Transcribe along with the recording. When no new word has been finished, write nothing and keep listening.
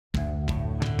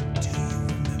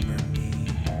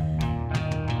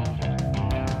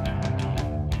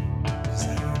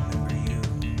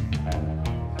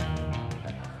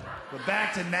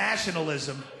back to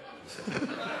nationalism.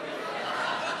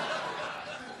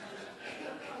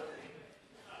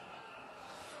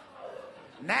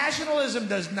 Nationalism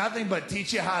does nothing but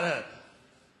teach you how to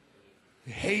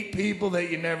hate people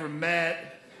that you never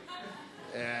met,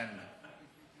 and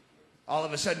all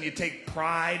of a sudden you take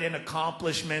pride in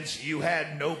accomplishments you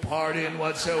had no part in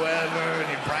whatsoever, and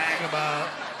you brag about,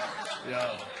 you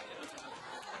know,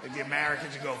 like the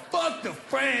Americans, you go, fuck the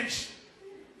French.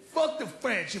 Fuck the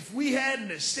French. If we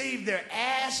hadn't saved their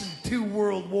ass in 2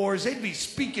 world wars, they'd be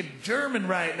speaking German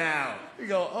right now. You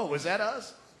go, oh, was that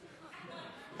us?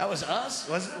 That was us?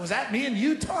 Was that me and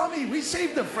you, Tommy? We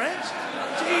saved the French?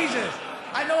 Jesus.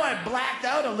 I know I blacked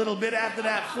out a little bit after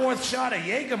that 4th shot of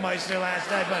Jägermeister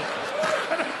last night, but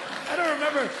I don't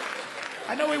remember.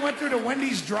 I know we went through the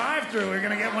Wendy's drive-thru. We were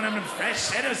going to get one of them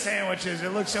fresh cheddar sandwiches. It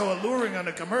looked so alluring on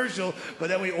the commercial, but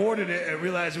then we ordered it and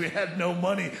realized we had no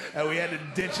money, and we had to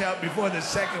ditch out before the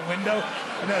second window.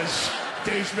 And those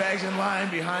douchebags in line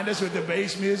behind us with the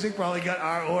bass music probably got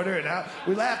our order, and out.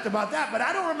 We laughed about that, but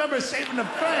I don't remember saving the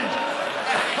French.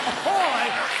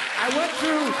 I went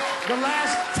through the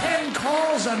last 10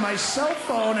 calls on my cell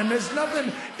phone, and there's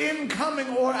nothing incoming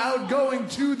or outgoing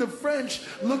to the French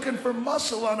looking for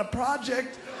muscle on a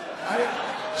project. I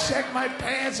checked my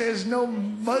pants. There's no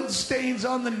mud stains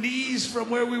on the knees from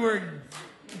where we were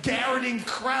garroting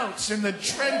krauts in the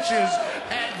trenches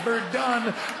at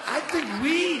Verdun. I think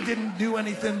we didn't do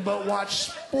anything but watch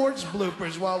sports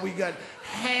bloopers while we got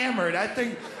hammered. I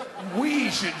think we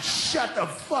should shut the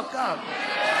fuck up.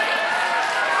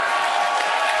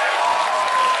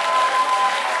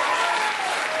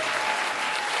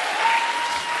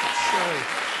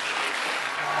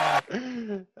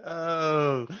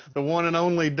 Oh, the one and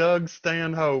only Doug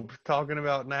Stanhope talking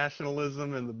about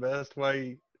nationalism in the best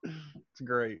way. It's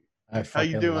great. How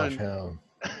you doing?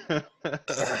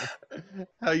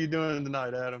 How you doing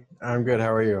tonight, Adam? I'm good.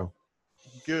 How are you?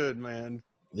 Good, man.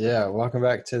 Yeah, welcome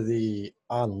back to the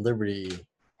On Liberty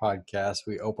podcast.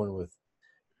 We open with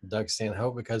Doug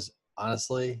Stanhope because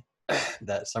honestly,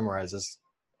 that summarizes.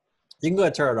 You can go ahead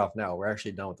and turn it off now. We're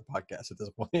actually done with the podcast at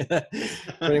this point.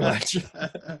 Pretty much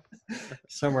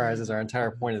summarizes our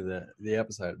entire point of the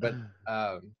episode. But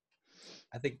I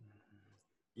think,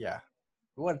 yeah,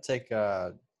 we want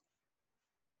to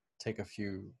take a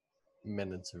few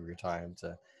minutes of your time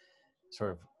to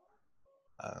sort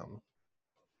of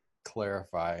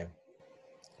clarify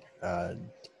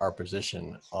our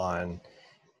position on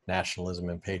nationalism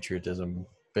and patriotism,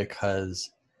 because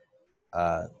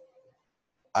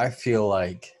I feel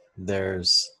like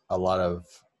there's a lot of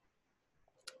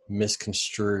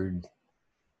misconstrued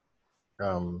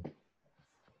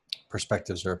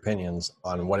perspectives or opinions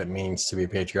on what it means to be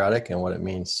patriotic and what it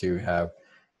means to have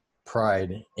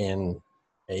pride in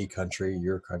a country,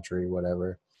 your country,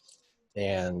 whatever,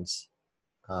 and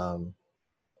how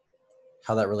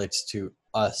that relates to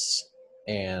us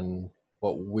and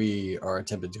what we are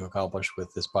attempting to accomplish with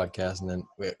this podcast, and then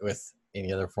with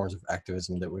any other forms of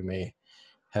activism that we may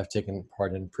have taken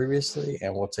part in previously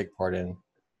and will take part in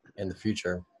the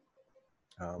future.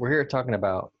 We're here talking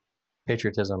about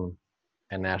patriotism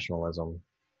and nationalism.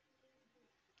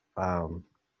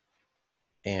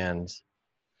 And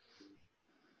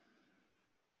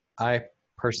I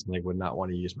personally would not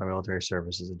want to use my military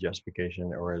service as a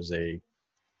justification or as a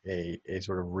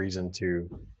sort of reason to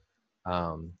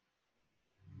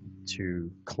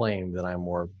claim that I'm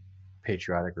more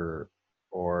patriotic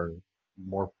or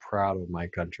more proud of my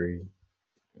country,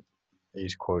 I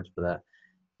use quotes for that,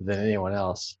 than anyone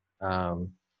else,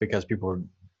 because people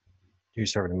who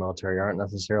serve in the military aren't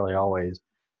necessarily always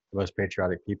the most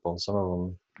patriotic people. Some of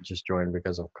them just join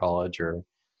because of college or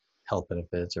health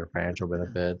benefits or financial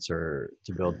benefits or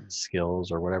to build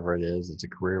skills or whatever it is. It's a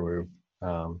career move,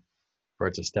 or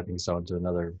it's a stepping stone to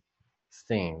another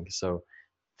thing. So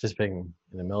participating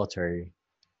in the military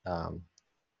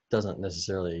doesn't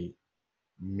necessarily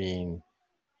mean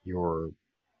you're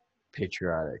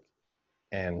patriotic.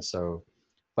 And so,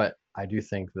 but I do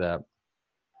think that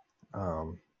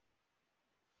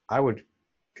I would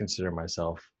consider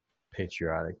myself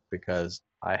patriotic because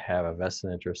I have a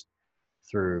vested interest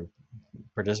through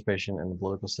participation in the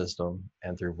political system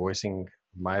and through voicing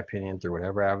my opinion through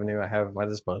whatever avenue I have at my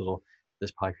disposal,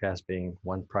 this podcast being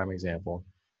one prime example,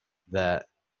 that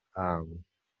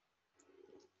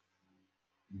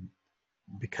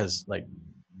because like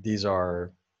these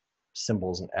are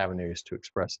symbols and avenues to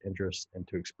express interest and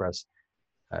to express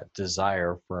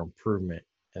desire for improvement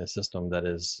in a system that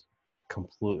is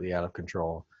completely out of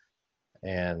control.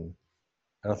 And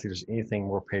I don't think there's anything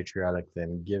more patriotic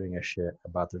than giving a shit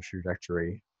about the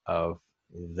trajectory of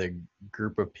the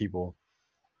group of people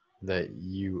that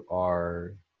you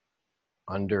are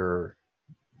under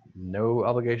no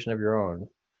obligation of your own,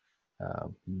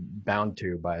 bound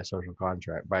to by a social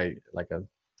contract, by like a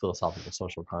philosophical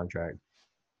social contract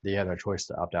that you have no choice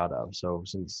to opt out of. So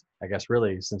since I guess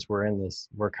really since we're in this,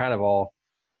 we're kind of all,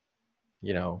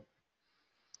 you know,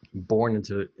 born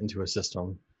into a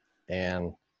system,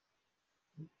 and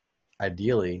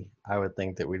ideally, I would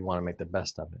think that we'd want to make the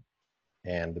best of it.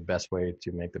 And the best way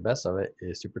to make the best of it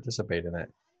is to participate in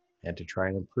it and to try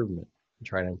and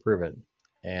improve it.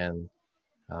 And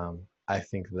I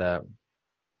think that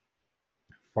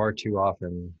far too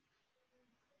often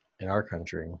in our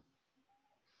country,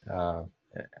 uh,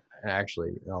 and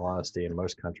actually, in all honesty, in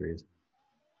most countries,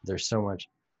 there's so much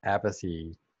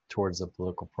apathy towards the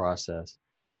political process.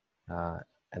 Uh,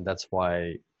 and that's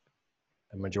why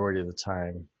a majority of the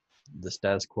time, the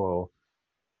status quo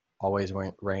always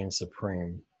reigns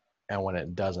supreme. And when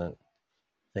it doesn't,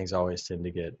 things always tend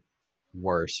to get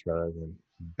worse rather than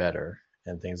better.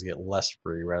 And things get less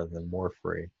free rather than more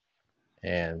free.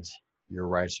 And your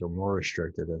rights are more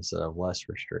restricted instead of less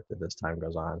restricted as time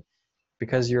goes on,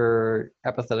 because you're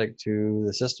apathetic to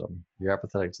the system. You're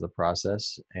apathetic to the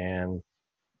process, and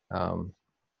um,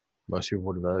 most people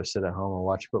would rather sit at home and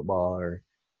watch football, or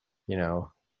you know,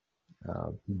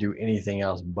 do anything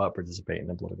else but participate in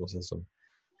the political system.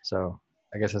 So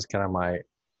I guess that's kind of my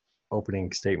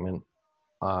opening statement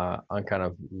on kind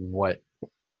of what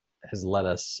has led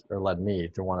us or led me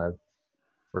to want to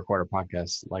record a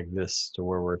podcast like this, to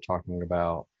where we're talking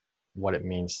about what it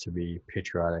means to be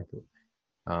patriotic,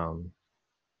 um,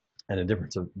 and the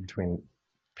difference between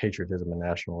patriotism and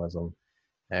nationalism,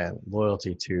 and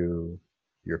loyalty to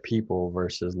your people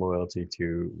versus loyalty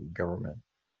to government.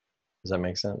 Does that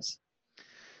make sense?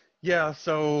 Yeah.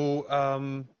 So,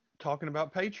 talking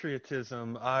about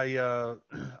patriotism, I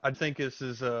think this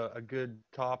is a good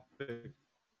topic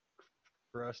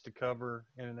for us to cover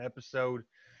in an episode.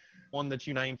 One that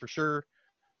you named for sure,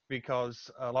 because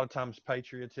a lot of times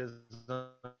patriotism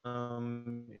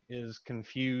is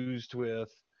confused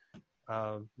with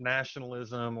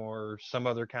nationalism or some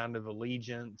other kind of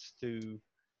allegiance to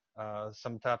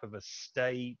some type of a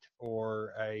state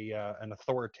or an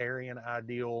authoritarian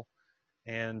ideal.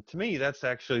 And to me, that's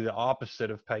actually the opposite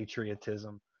of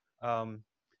patriotism. Um,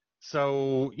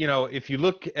 so, if you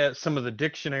look at some of the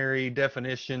dictionary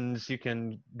definitions, you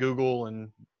can Google and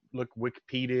look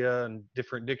Wikipedia and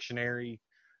different dictionary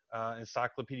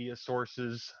encyclopedia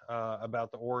sources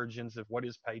about the origins of what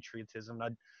is patriotism.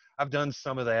 I've done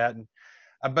some of that, and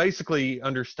I basically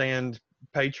understand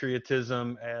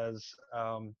patriotism as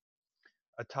a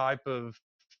type of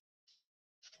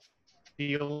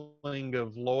feeling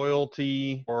of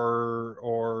loyalty,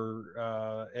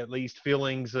 or at least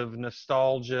feelings of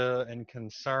nostalgia and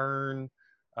concern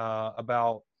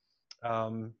about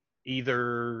um,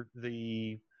 either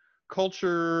the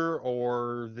culture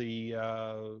or the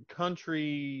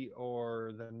country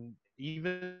or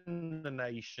even the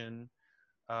nation,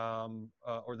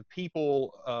 or the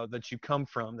people that you come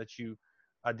from, that you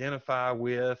identify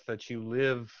with, that you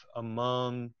live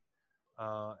among,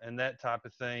 and that type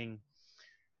of thing.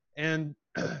 And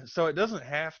so it doesn't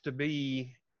have to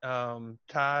be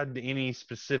tied to any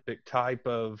specific type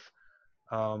of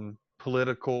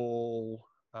political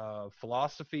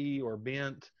philosophy or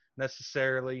bent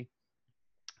necessarily.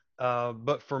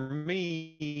 But for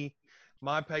me,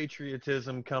 my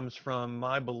patriotism comes from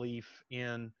my belief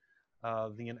in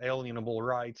the inalienable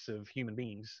rights of human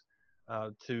beings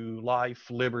to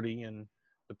life, liberty, and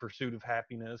the pursuit of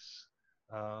happiness,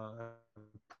 uh,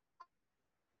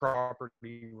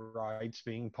 property rights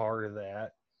being part of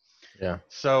that. Yeah.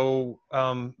 So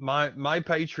my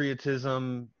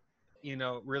patriotism,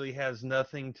 really has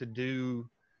nothing to do,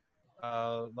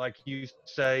 like you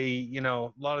say. A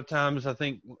lot of times I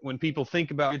think when people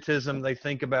think about patriotism, they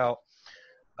think about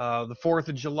the 4th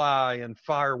of July and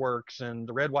fireworks and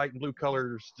the red, white, and blue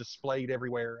colors displayed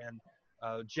everywhere, and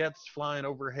jets flying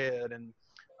overhead, and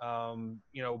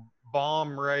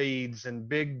bomb raids and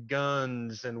big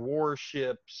guns and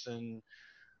warships and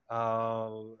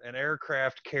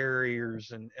aircraft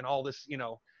carriers and all this,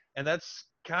 and that's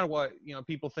kind of what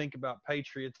people think about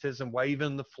patriotism,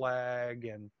 waving the flag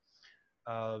and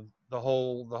uh, the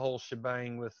whole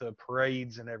shebang with the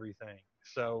parades and everything.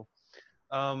 So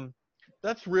um,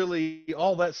 that's really,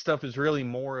 all that stuff is really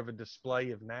more of a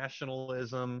display of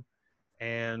nationalism.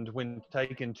 And when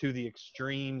taken to the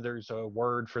extreme, there's a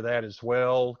word for that as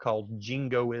well called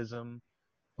jingoism,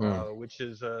 Mm. which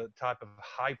is a type of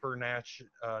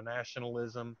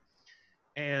nationalism.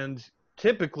 And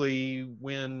typically,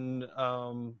 when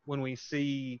we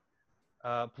see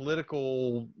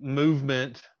political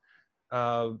movement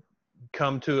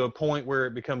come to a point where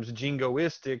it becomes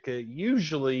jingoistic, it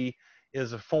usually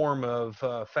is a form of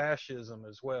fascism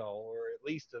as well, or at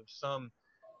least of some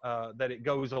that it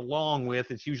goes along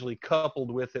with. It's usually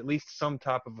coupled with at least some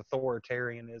type of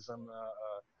authoritarianism,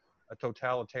 a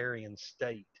totalitarian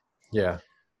state. Yeah.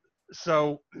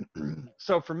 So,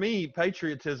 so for me,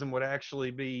 patriotism would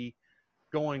actually be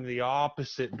going the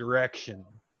opposite direction.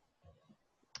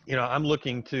 You know, I'm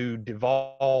looking to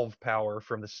devolve power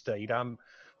from the state. I'm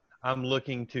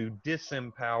looking to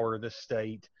disempower the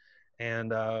state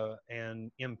and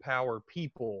empower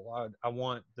people. I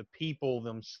want the people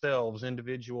themselves,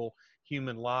 individual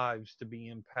human lives, to be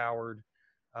empowered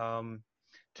um,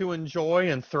 to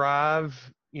enjoy and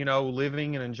thrive. You know,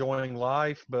 living and enjoying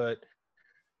life, but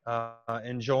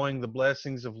enjoying the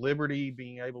blessings of liberty,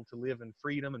 being able to live in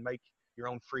freedom and make your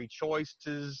own free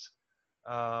choices,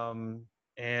 um,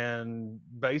 and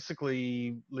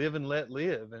basically live and let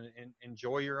live and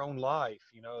enjoy your own life.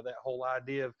 You know, that whole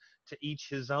idea of to each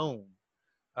his own.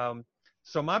 Um,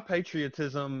 so my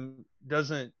patriotism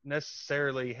doesn't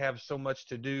necessarily have so much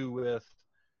to do with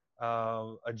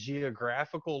a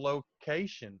geographical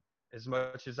location as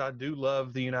much as I do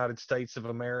love the United States of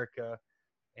America,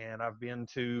 and I've been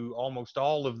to almost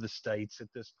all of the states at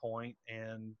this point,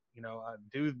 and you know, I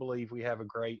do believe we have a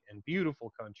great and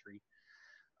beautiful country.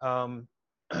 Um,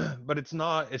 but it's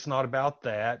not about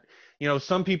that. You know,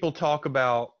 some people talk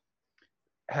about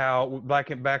how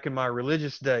back in my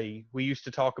religious day, we used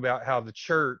to talk about how the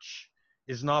church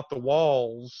is not the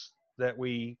walls that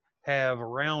we have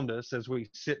around us as we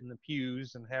sit in the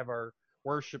pews and have our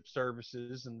worship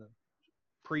services and the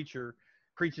preacher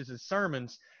preaches his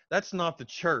sermons. That's not the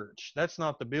church. That's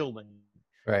not the building.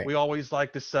 Right. We always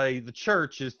like to say the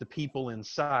church is the people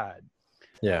inside.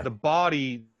 Yeah. The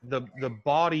body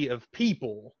of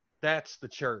people, that's the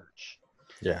church.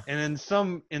 Yeah. And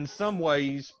in some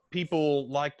ways, people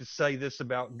like to say this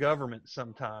about government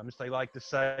sometimes. They like to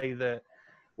say that,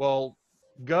 well,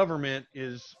 government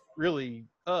is really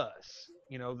us.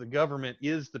 You know, the government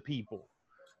is the people,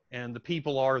 and the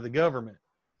people are the government.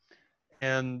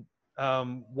 And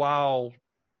while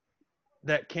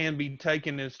that can be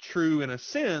taken as true in a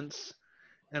sense,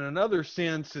 in another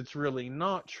sense, it's really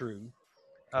not true.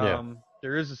 Yeah.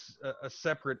 There is a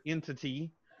separate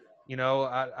entity. You know,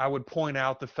 I would point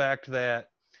out the fact that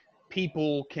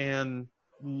people can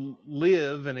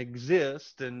live and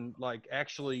exist and like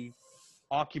actually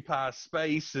occupy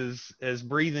space as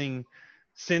breathing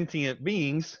sentient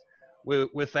beings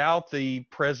without the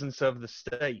presence of the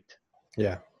state.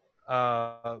 Yeah.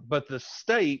 But the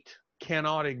state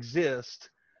cannot exist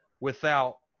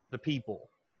without the people.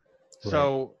 Right.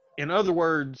 So, in other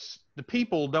words, the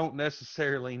people don't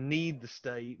necessarily need the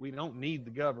state. We don't need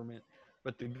the government,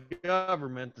 but the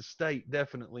government, the state,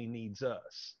 definitely needs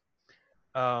us.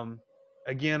 Um,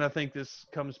 Again, I think this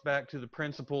comes back to the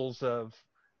principles of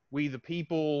we, the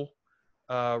people,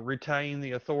 retain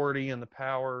the authority and the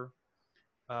power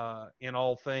in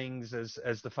all things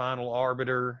as the final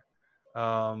arbiter.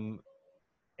 Um,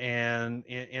 and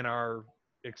in our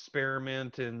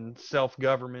experiment in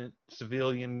self-government,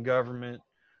 civilian government,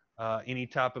 any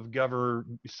type of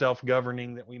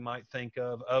self-governing that we might think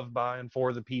of, by, and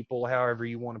for the people, however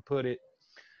you want to put it.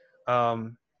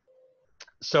 Um,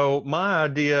 so my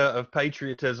idea of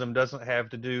patriotism doesn't have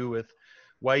to do with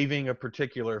waving a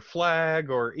particular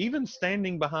flag or even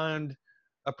standing behind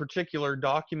a particular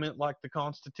document like the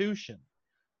Constitution.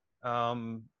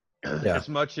 Um, Yeah. as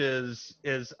much as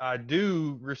I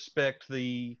do respect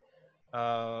the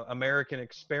American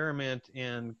experiment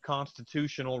in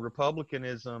constitutional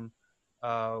republicanism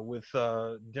with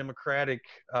democratic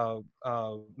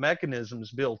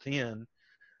mechanisms built in,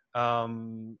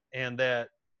 and that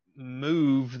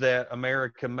move that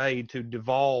America made to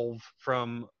devolve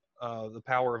from the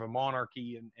power of a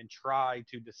monarchy and try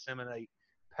to disseminate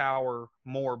power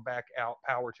more back out,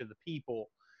 power to the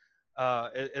people.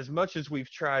 As much as we've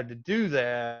tried to do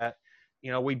that,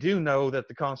 you know, we do know that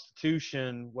the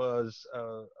Constitution was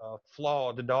a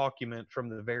flawed document from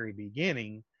the very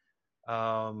beginning.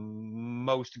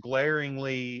 Most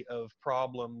glaringly of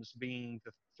problems being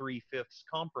the three-fifths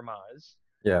compromise,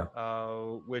 Yeah.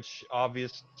 which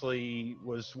obviously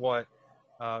was what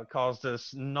caused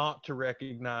us not to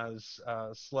recognize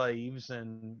slaves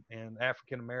and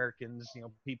African Americans, you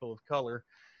know, people of color,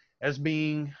 as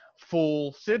being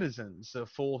full citizens,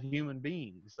 full human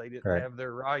beings. They didn't Right. have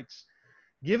their rights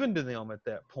given to them at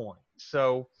that point.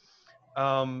 So,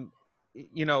 um,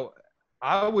 you know,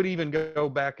 I would even go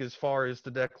back as far as the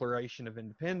Declaration of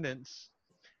Independence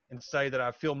and say that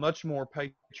I feel much more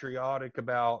patriotic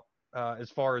about, as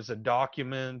far as a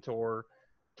document or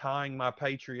tying my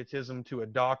patriotism to a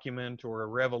document or a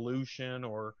revolution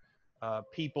or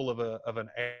people of an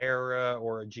era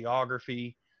or a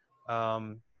geography.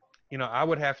 I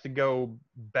would have to go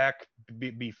back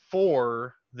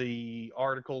before the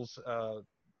articles,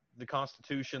 the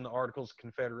Constitution, the Articles of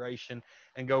Confederation,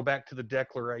 and go back to the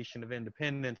Declaration of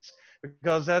Independence,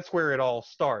 because that's where it all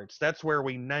starts. That's where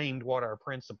we named what our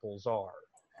principles are.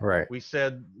 Right. We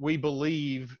said we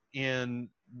believe in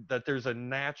that there's a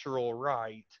natural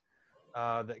right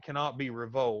that cannot be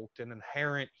revoked, an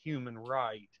inherent human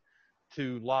right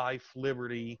to life,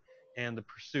 liberty, and the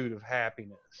pursuit of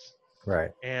happiness.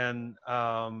 Right. And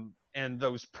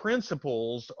those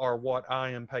principles are what I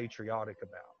am patriotic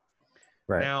about.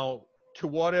 Right. Now, to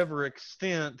whatever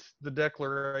extent the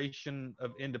Declaration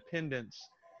of Independence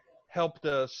helped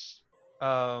us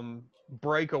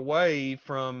break away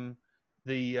from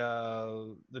the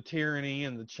tyranny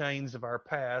and the chains of our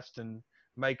past and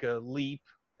make a leap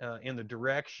in the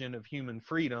direction of human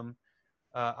freedom,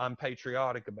 I'm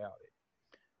patriotic about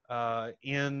it.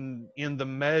 In the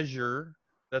measure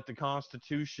that the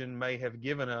Constitution may have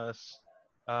given us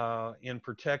in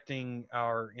protecting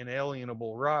our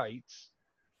inalienable rights,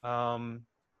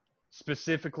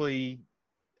 specifically,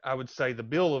 I would say the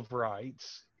Bill of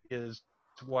Rights is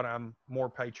what I'm more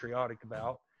patriotic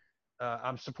about.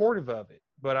 I'm supportive of it,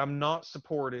 but I'm not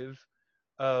supportive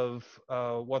of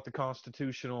what the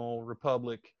constitutional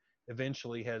republic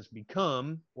eventually has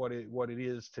become, what it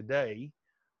is today.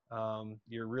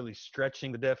 You're really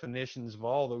stretching the definitions of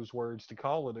all those words to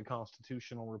call it a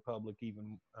constitutional republic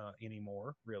even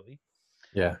anymore, really.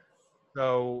 Yeah.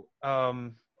 So,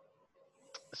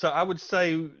 so I would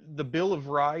say the Bill of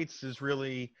Rights is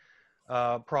really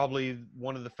probably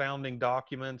one of the founding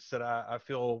documents that I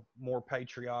feel more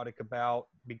patriotic about,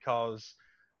 because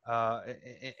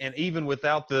and even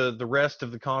without the rest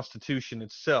of the Constitution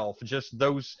itself, just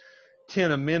those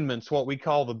 10 amendments, what we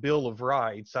call the Bill of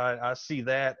Rights, I see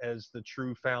that as the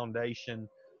true foundation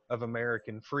of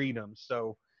American freedom.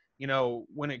 So,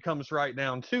 when it comes right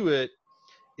down to it,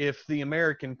 if the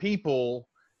American people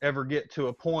ever get to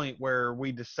a point where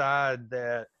we decide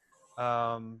that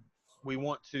we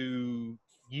want to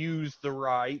use the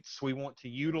rights, we want to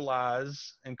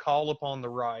utilize and call upon the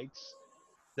rights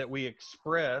that we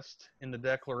expressed in the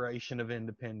Declaration of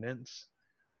Independence,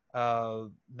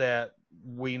 that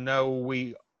we know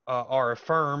we are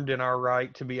affirmed in our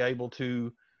right to be able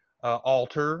to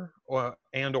alter or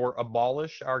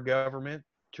abolish our government,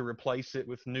 to replace it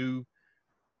with new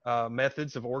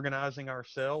methods of organizing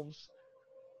ourselves,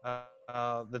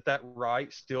 that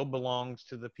right still belongs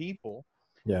to the people.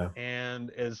 Yeah. And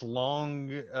as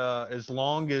long as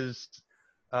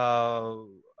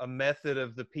a method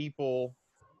of the people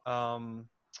um,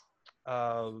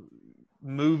 uh,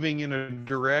 moving in a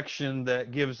direction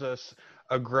that gives us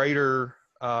a greater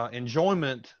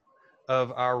enjoyment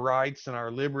of our rights and our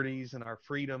liberties and our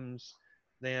freedoms,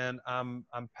 then I'm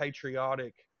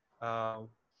patriotic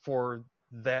for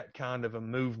that kind of a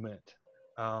movement,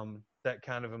 that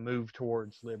kind of a move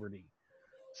towards liberty.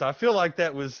 So I feel like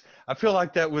that was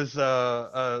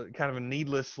kind of a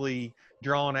needlessly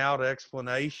drawn out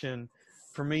explanation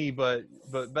for me, but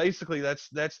basically that's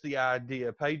the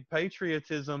idea.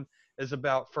 Patriotism is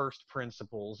about first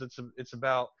principles. It's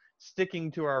about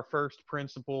sticking to our first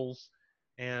principles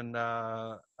and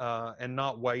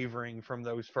not wavering from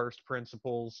those first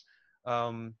principles,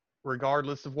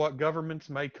 regardless of what governments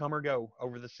may come or go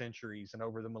over the centuries and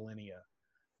over the millennia.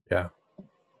 Yeah.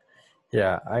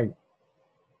 Yeah.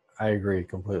 I agree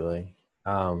completely.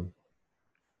 I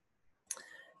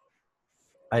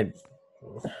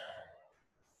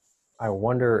I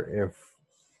wonder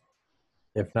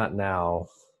if not now,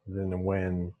 then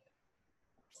when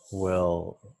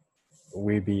will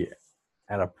we be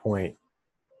at a point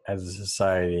as a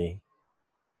society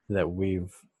that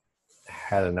we've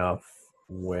had enough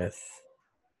with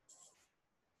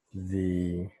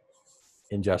the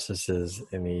injustices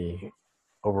and the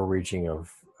overreaching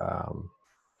of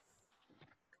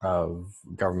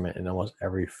government in almost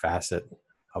every facet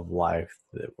of life,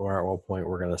 that we're at one point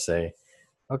we're going to say,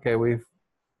 okay, we're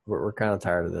kind of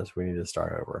tired of this, we need to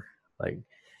start over. Like,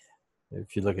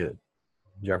 if you look at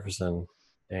Jefferson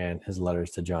and his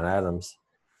letters to John Adams,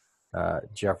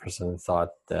 Jefferson thought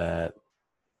that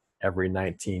every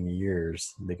 19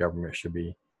 years the government should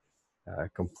be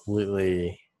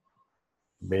completely,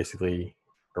 basically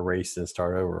erased and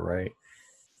start over, right?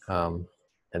 And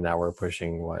now we're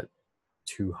pushing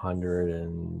 200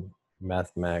 and I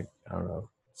don't know,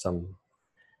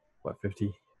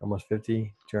 50, almost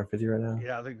 50, 250 right now.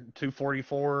 Yeah, I think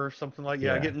 244 or something like.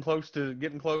 Yeah, getting close to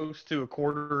a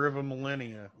quarter of a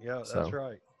millennia. Yeah, that's So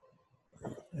right.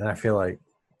 And I feel like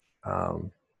our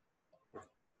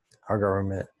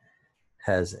government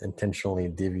has intentionally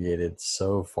deviated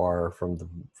so far from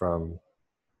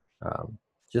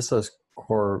just the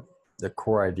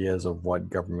core ideas of what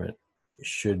government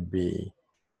should be,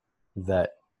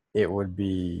 that it would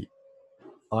be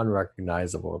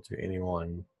unrecognizable to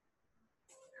anyone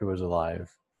who was alive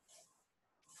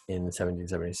in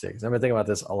 1776. I've been thinking about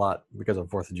this a lot because of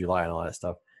 4th of July and all that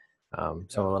stuff.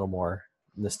 So I'm a little more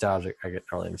nostalgic. I get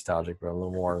not really nostalgic, but I'm a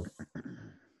little more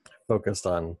focused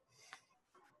on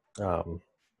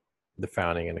the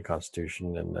founding and the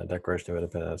Constitution and the Declaration of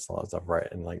Independence and all that stuff, right?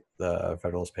 And like the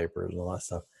Federalist Papers and all that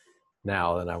stuff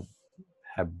now than I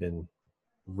have been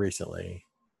recently.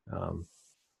 So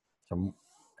I'm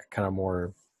kind of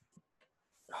more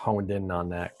honed in on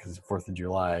that because 4th of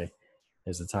July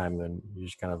is the time then you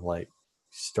just kind of like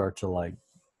start to like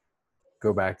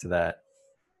go back to that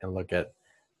and look at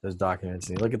those documents,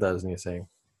 and you look at those and you say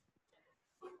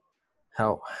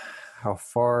how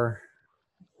far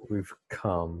we've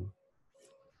come.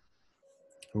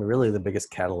 I mean, really the biggest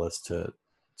catalyst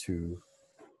to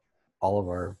all of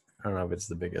our, I don't know if it's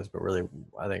the biggest, but really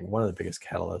I think one of the biggest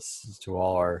catalysts to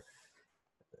all our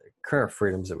current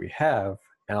freedoms that we have,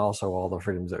 and also all the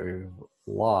freedoms that we've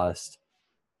lost,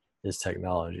 is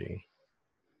technology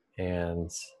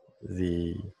and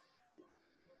the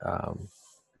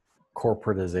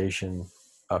corporatization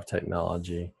of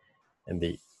technology and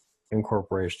the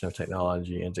incorporation of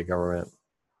technology into government,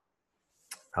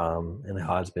 and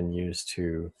how it's been used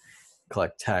to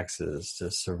collect taxes, to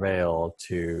surveil,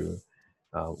 to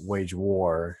wage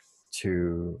war,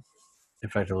 to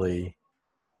effectively,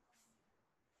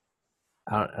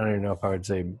 I don't even know if I would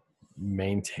say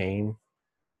maintain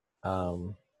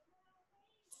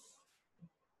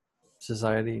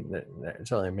society. That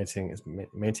certainly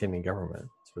maintaining government.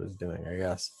 That's what it's doing, I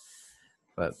guess.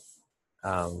 But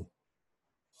I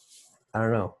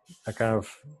don't know. I kind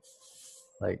of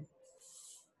like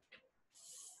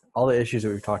all the issues that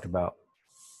we've talked about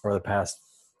over the past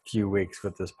few weeks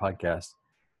with this podcast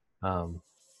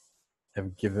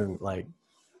have given, like,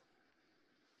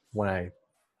 when I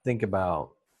think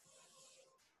about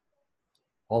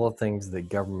all the things that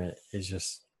government is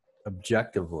just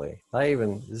objectively, not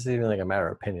even, this is even like a matter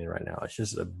of opinion right now, it's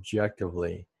just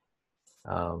objectively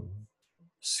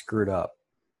screwed up,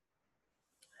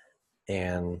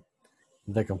 and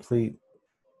the complete,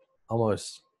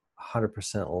 almost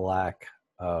 100% lack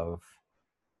of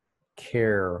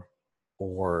care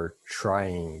or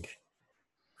trying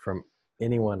from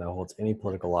anyone that holds any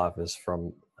political office,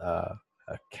 from a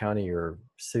county or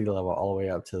city level all the way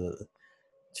up to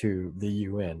the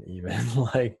UN, even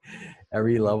like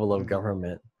every level of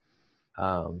government.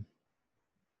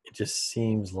 It just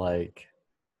seems like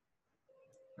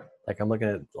I'm looking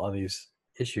at all these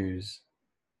issues.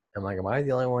 I'm like, am I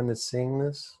the only one that's seeing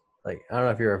this? Like, I don't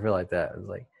know if you ever feel like that. It's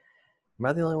like, am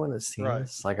I the only one that's seeing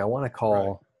this? Like, I want to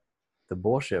call the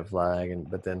bullshit flag,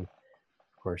 but then,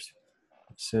 of course,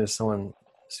 as soon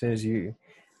as you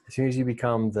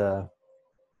become the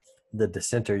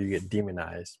dissenter, you get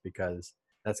demonized, because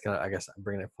that's kind of, I guess, I'm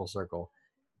bringing it full circle.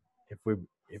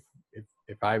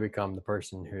 If I become the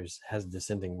person has a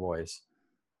dissenting voice,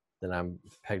 then I'm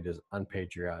pegged as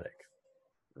unpatriotic.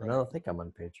 And I don't think I'm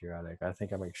unpatriotic. I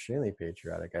think I'm extremely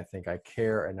patriotic. I think I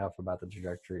care enough about the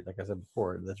trajectory, like I said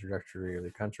before, the trajectory of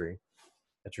the country,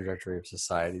 the trajectory of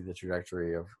society, the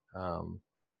trajectory of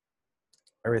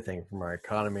everything from our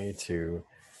economy to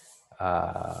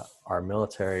our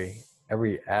military,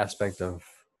 every aspect of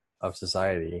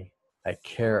society. I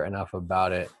care enough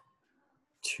about it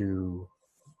to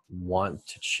want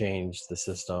to change the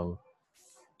system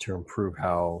to improve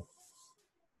how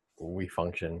we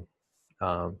function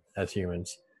as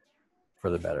humans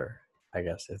for the better. I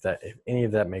guess if any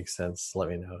of that makes sense, let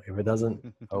me know. If it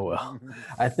doesn't, oh well.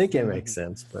 I think it makes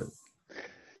sense, but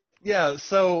yeah.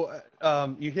 So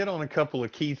you hit on a couple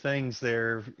of key things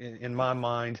there in my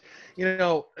mind.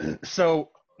 So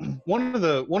one of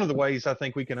the ways I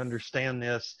think we can understand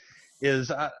this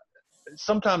is,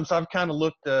 sometimes I've kind of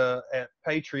looked at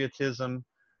patriotism,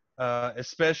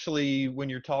 especially when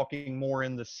you're talking more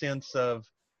in the sense of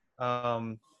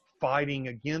fighting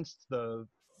against the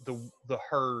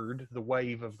herd, the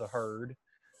wave of the herd.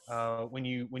 When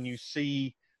you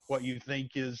see what you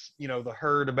think is, the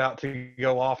herd about to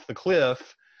go off the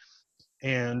cliff,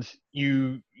 and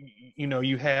you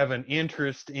have an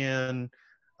interest in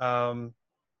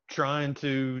trying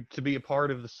to be a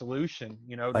part of the solution,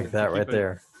 like to that keep right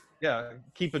there. yeah,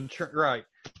 keep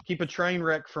a train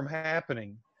wreck from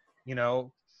happening.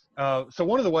 So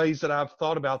one of the ways that I've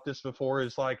thought about this before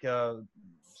is like,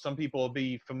 some people will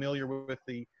be familiar with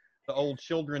the old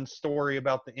children's story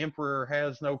about the emperor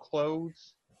has no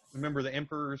clothes. Remember the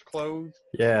emperor's clothes?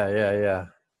 Yeah, yeah, yeah.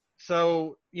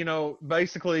 So,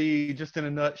 basically, just in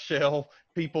a nutshell,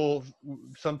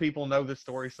 some people know this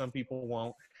story, some people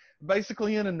won't.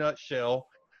 Basically, in a nutshell,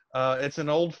 it's an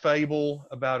old fable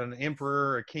about an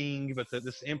emperor, a king, but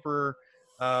this emperor,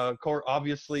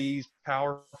 obviously, he's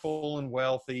powerful and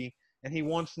wealthy, and he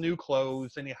wants new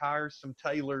clothes, and he hires some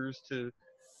tailors to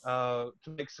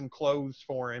make some clothes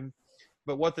for him.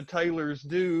 But what the tailors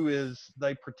do is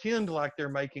they pretend like they're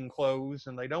making clothes,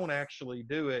 and they don't actually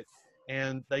do it,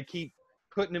 and they keep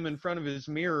putting him in front of his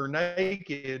mirror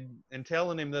naked and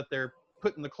telling him that they're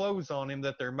putting the clothes on him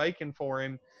that they're making for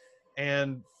him,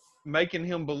 and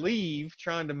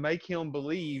trying to make him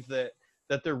believe that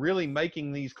they're really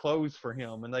making these clothes for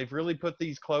him, and they've really put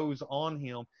these clothes on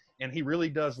him, and he really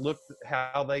does look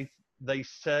how they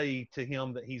say to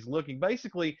him that he's looking.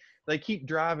 Basically, they keep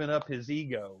driving up his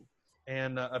ego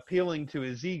and appealing to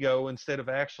his ego instead of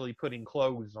actually putting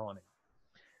clothes on him.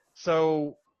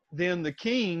 So then the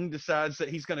king decides that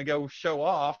he's going to go show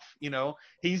off.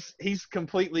 He's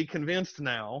completely convinced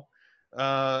now,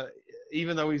 uh,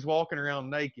 even though he's walking around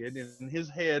naked. In his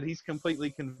head, he's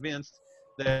completely convinced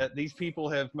that these people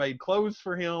have made clothes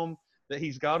for him, that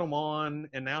he's got them on,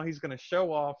 and now he's going to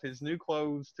show off his new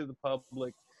clothes to the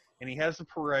public. And he has a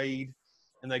parade,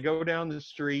 and they go down the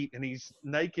street, and he's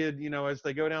naked, as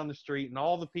they go down the street, and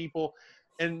all the people,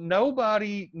 and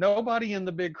nobody in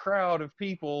the big crowd of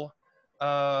people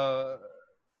uh,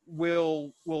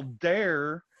 will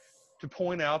dare to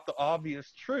point out the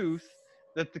obvious truth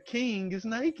that the king is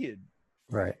naked.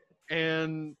 Right.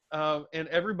 And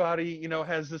everybody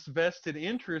has this vested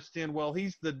interest in, well,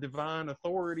 he's the divine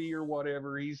authority or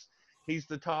whatever, he's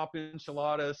the top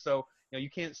enchilada, so you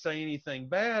can't say anything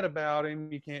bad about him,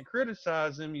 you can't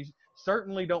criticize him, you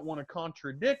certainly don't want to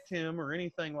contradict him or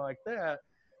anything like that.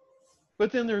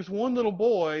 But then there's one little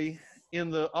boy in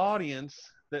the audience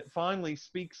that finally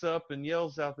speaks up and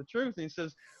yells out the truth, and he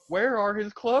says, where are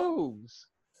his clothes?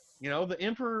 The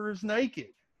emperor is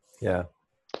naked. Yeah.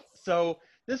 So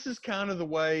this is kind of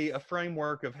a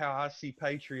framework of how I see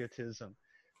patriotism.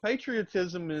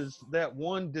 Patriotism is that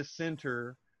one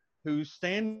dissenter who's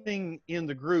standing in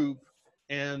the group,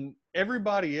 and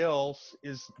everybody else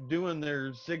is doing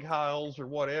their Zig Heils or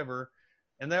whatever,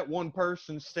 and that one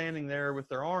person standing there with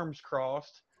their arms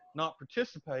crossed, not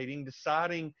participating,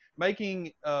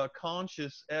 making a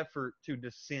conscious effort to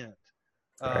dissent,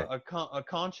 Right. a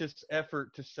conscious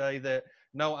effort to say that,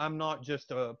 no, I'm not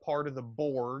just a part of the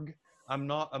Borg. I'm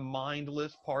not a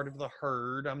mindless part of the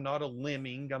herd. I'm not a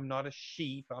lemming. I'm not a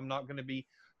sheep. I'm not going to be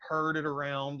herded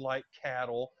around like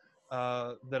cattle.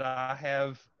 That I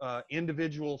have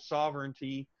individual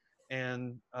sovereignty,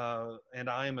 and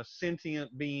I am a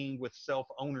sentient being with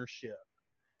self-ownership.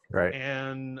 Right.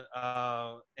 And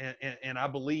I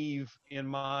believe in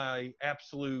my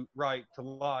absolute right to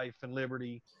life and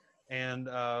liberty, and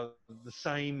the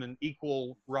same and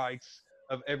equal rights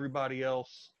of everybody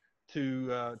else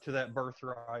to that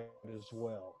birthright as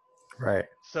well. Right.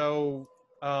 So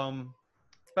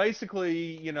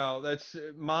basically, that's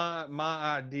my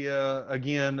idea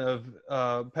again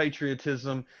of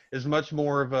patriotism is much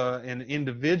more of an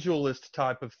individualist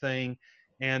type of thing.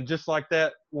 And just like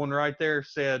that one right there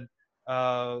said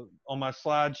on my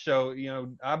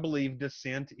slideshow, I believe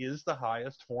dissent is the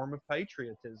highest form of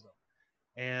patriotism,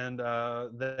 and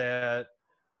that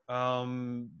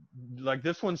like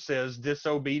this one says,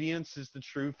 disobedience is the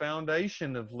true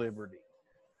foundation of liberty.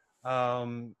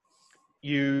 Um,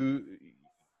 you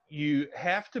you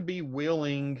have to be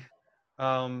willing,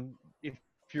 if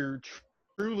you're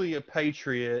truly a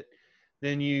patriot,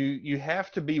 then you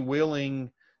have to be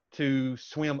willing to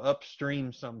swim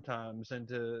upstream sometimes, and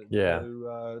Yeah.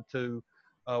 to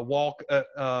walk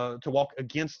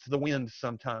against the wind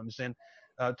sometimes, and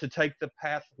to take the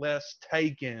path less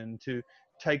taken, to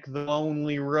take the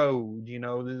lonely road.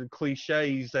 The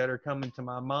cliches that are coming to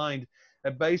my mind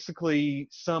that basically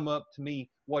sum up to me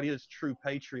what is true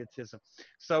patriotism.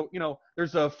 So,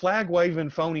 there's a flag waving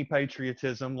phony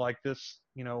patriotism like this,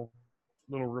 little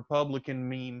Republican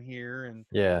meme here. And,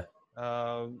 Yeah.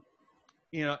 and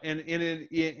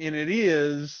it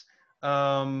is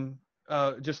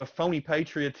just a phony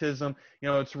patriotism.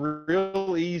 It's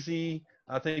real easy.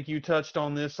 I think you touched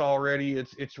on this already.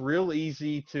 It's real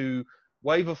easy to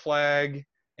wave a flag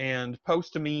and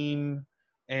post a meme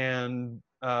and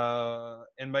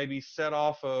maybe set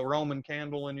off a Roman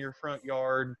candle in your front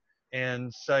yard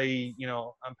and say,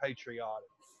 I'm patriotic.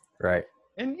 Right.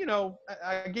 And,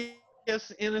 I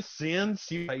guess in a sense,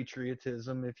 you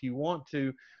patriotism if you want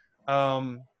to.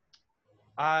 I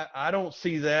don't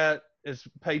see that as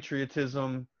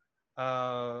patriotism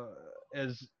uh,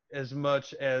 as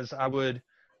much as I would,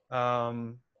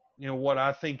 what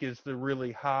I think is the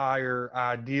really higher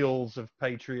ideals of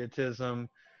patriotism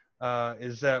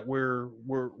is that we're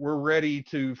ready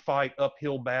to fight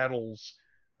uphill battles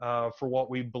for what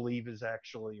we believe is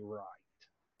actually right.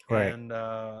 Right. And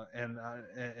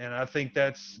I think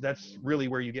that's really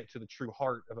where you get to the true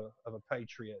heart of a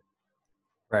patriot.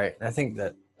 Right. I think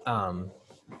that um,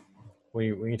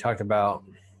 when you talked about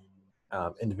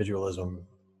individualism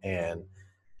and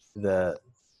the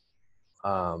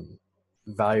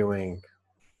valuing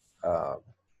uh,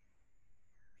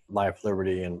 life,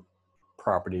 liberty, and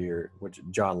property, or which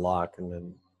John Locke, and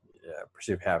then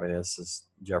pursuit of happiness, as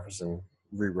Jefferson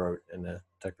rewrote in the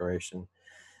Declaration,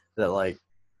 that like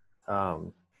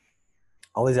um,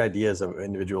 all these ideas of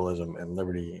individualism and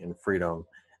liberty and freedom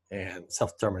and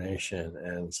self-determination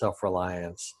and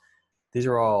self-reliance, these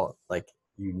are all like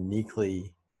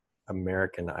uniquely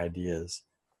American ideas.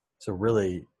 So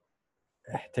really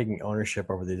taking ownership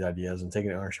over these ideas and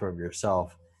taking ownership of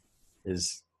yourself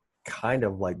is kind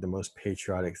of like the most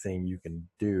patriotic thing you can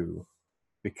do,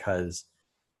 because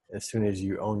as soon as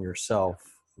you own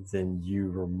yourself, then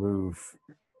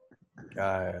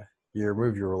uh, you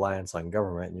remove your reliance on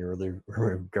government, and you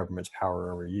remove government's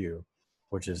power over you,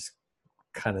 which is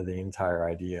kind of the entire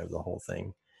idea of the whole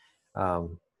thing.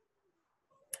 Um,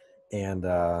 and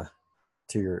to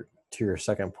your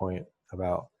second point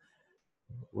about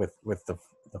with the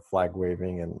flag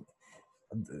waving and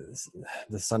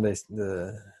the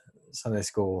Sunday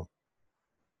school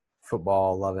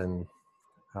football loving,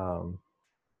 um,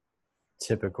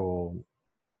 typical,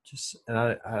 just, and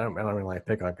I don't even like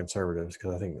pick on conservatives,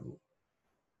 because I think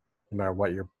no matter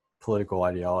what your political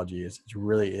ideology is, it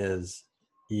really is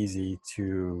easy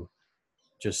to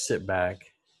just sit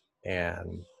back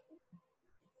and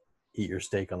eat your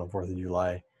steak on the 4th of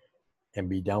July and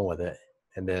be done with it,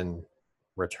 and then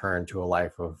return to a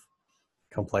life of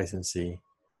complacency,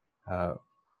 uh,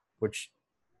 which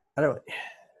I don't.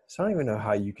 So I don't even know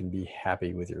how you can be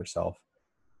happy with yourself,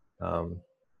 um,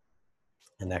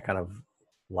 in that kind of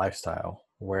lifestyle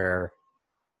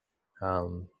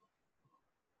um,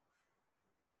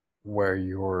 where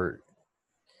you're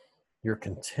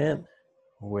content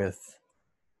with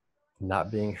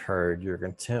not being heard, you're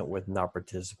content with not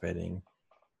participating,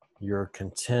 you're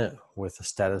content with the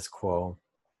status quo,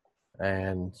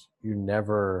 and you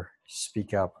never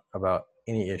speak up about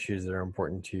any issues that are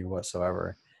important to you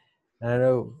whatsoever. And I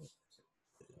know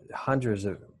hundreds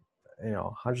of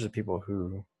hundreds of people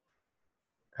who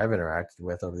I've interacted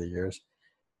with over the years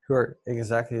who are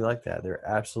exactly like that. They're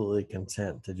absolutely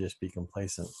content to just be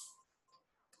complacent.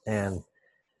 And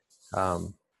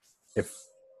um, if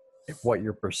what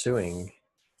you're pursuing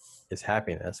is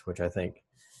happiness, which I think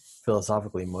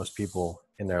philosophically most people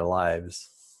in their lives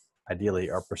ideally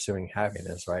are pursuing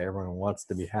happiness, right? Everyone wants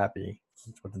to be happy.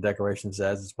 It's what the Declaration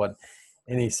says. It's what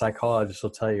any psychologist will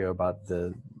tell you about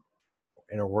the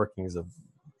inner workings of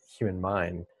human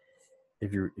mind.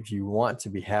 If you want to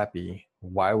be happy,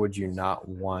 why would you not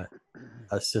want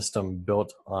a system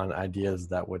built on ideas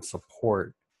that would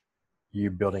support you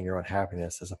building your own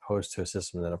happiness, as opposed to a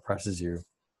system that oppresses you,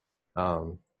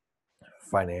 um,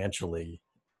 financially,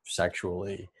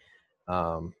 sexually,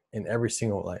 in every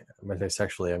single, like when I say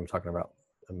sexually, I'm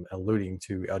alluding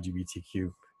to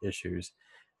LGBTQ issues,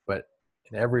 but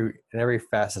in every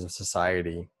facet of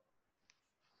society,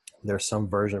 there's some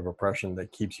version of oppression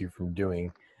that keeps you from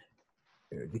doing,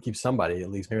 to keep somebody, at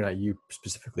least maybe not you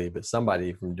specifically, but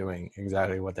somebody, from doing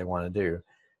exactly what they want to do.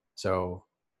 So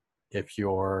if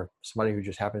you're somebody who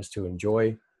just happens to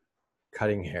enjoy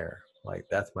cutting hair, like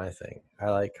that's my thing, I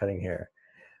like cutting hair.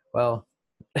 Well,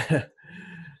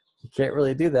 you can't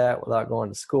really do that without going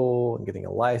to school and getting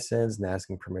a license and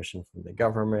asking permission from the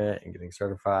government and getting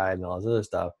certified and all this other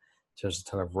stuff. So there's a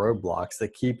ton of roadblocks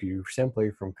that keep you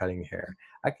simply from cutting hair.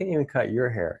 I can't even cut your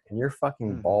hair, and you're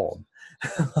fucking bald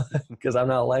because I'm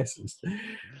not licensed,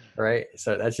 right?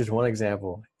 So that's just one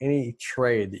example. Any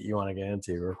trade that you want to get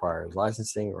into requires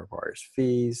licensing, requires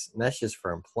fees, and that's just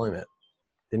for employment.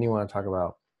 Then you want to talk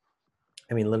about,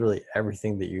 I mean, literally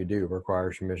everything that you do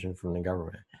requires permission from the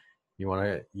government. You want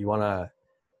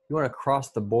to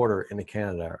cross the border into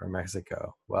Canada or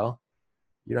Mexico. Well,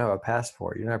 you don't have a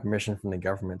passport. You don't have permission from the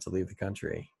government to leave the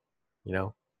country. You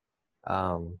know,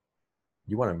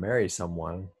 you want to marry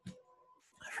someone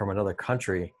from another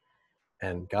country,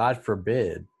 and God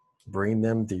forbid, bring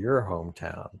them to your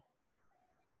hometown.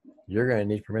 You're going to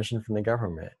need permission from the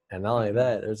government, and not only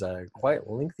that, there's a quite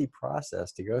lengthy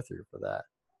process to go through for that.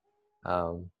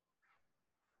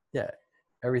 Yeah,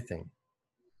 everything.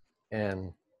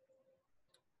 And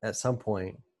at some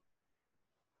point,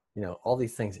 all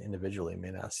these things individually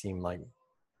may not seem like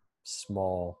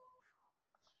small,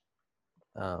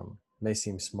 may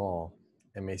seem small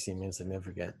and may seem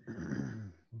insignificant.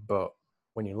 But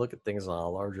when you look at things on a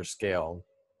larger scale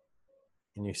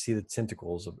and you see the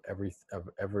tentacles of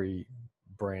every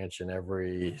branch and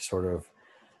every sort of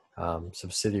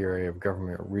subsidiary of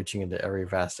government reaching into every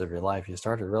facet of your life, you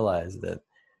start to realize that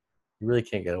you really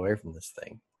can't get away from this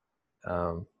thing.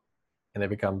 And it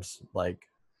becomes like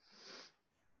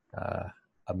a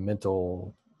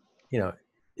mental,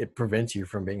 it prevents you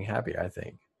from being happy, I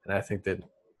think. And I think that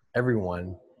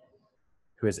everyone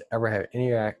who has ever had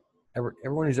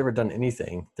everyone who's ever done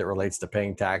anything that relates to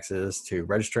paying taxes, to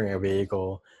registering a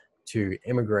vehicle, to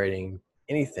immigrating,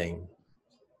 anything,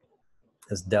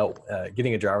 has dealt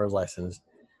getting a driver's license,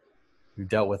 who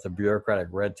dealt with the bureaucratic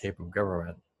red tape of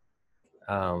government.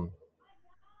 I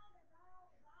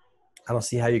don't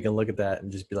see how you can look at that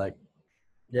and just be like,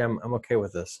 yeah, I'm okay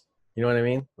with this. You know what I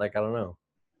mean? Like, I don't know.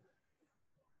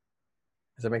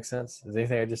 Does that make sense? Is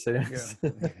anything I just said?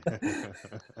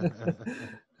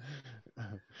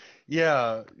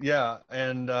 Yeah. Yeah.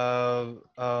 And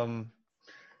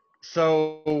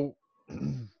so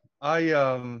I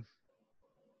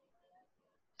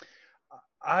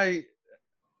I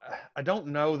I don't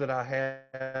know that I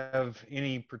have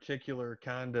any particular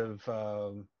kind of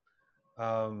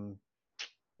um,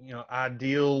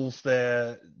 ideals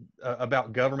that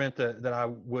about government that I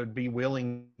would be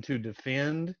willing to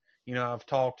defend. I've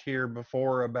talked here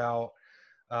before about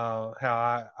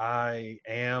how I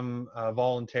am a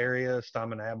voluntarist.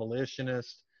 I'm an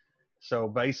abolitionist. So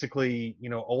basically,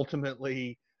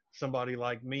 ultimately, somebody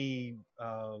like me,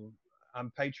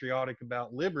 I'm patriotic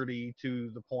about liberty to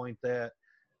the point that,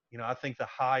 I think the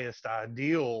highest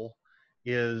ideal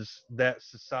is that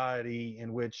society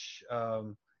in which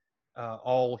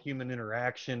all human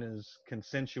interaction is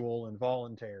consensual and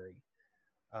voluntary.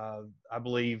 I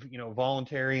believe,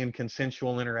 voluntary and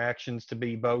consensual interactions to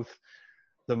be both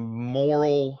the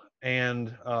moral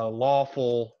and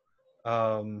lawful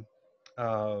um,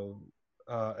 uh,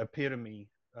 epitome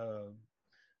of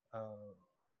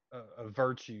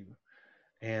virtue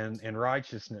and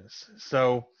righteousness.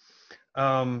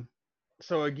 Um,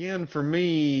 so again, for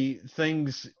me,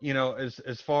 things,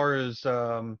 as far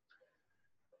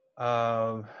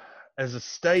uh, as a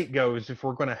state goes, if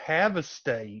we're going to have a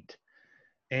state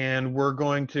and we're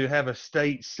going to have a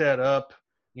state set up,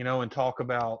 and talk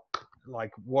about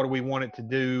like what do we want it to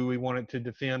do? We want it to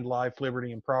defend life,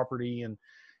 liberty, and property, and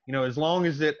as long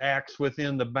as it acts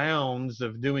within the bounds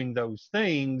of doing those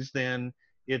things, then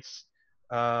it's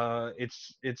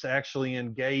it's actually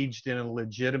engaged in a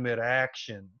legitimate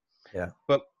action. Yeah.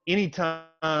 But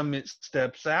anytime it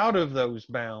steps out of those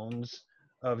bounds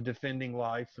of defending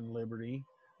life and liberty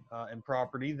and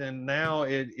property, then now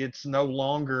it's no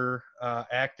longer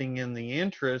acting in the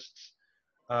interests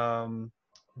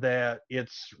that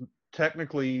it's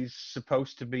technically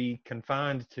supposed to be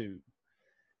confined to,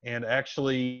 and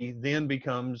actually then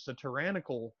becomes a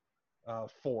tyrannical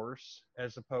force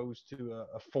as opposed to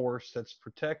a force that's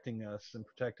protecting us and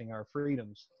protecting our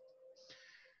freedoms.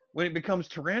 When it becomes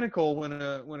tyrannical, when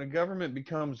a government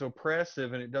becomes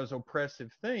oppressive and it does oppressive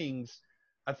things,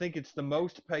 I think it's the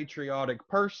most patriotic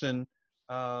person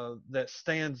that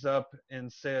stands up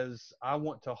and says, "I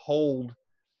want to hold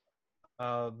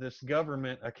this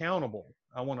government accountable.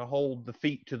 I want to hold the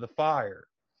feet to the fire."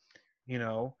 You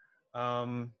know,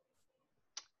 um,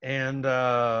 and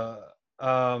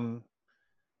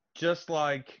just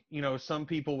like some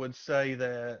people would say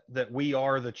that we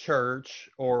are the church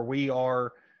or we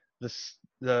are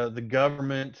the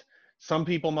government. Some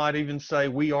people might even say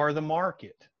we are the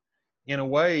market. In a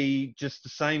way, just the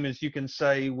same as you can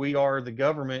say we are the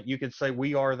government, you could say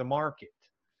we are the market.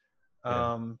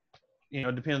 Yeah.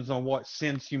 It depends on what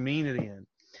sense you mean it in.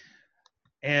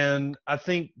 And I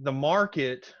think the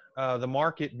market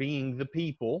being the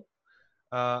people,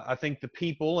 I think the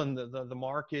people and the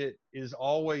market is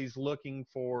always looking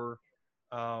for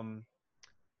um,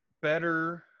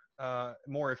 better,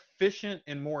 more efficient,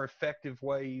 and more effective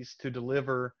ways to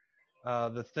deliver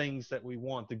the things that we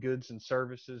want, the goods and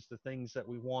services, the things that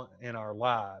we want in our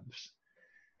lives.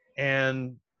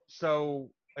 And so,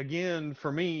 again,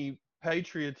 for me,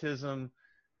 patriotism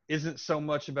isn't so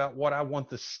much about what I want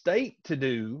the state to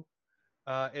do.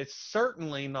 It's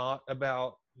certainly not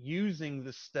about using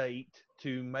the state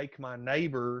to make my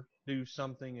neighbor do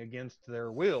something against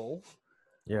their will.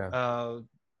 Yeah. Uh,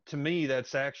 to me,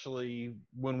 that's actually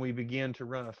when we begin to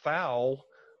run afoul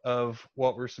of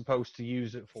what we're supposed to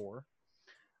use it for.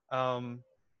 Um,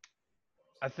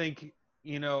 I think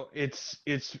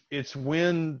it's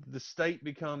when the state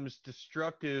becomes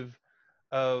destructive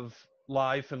of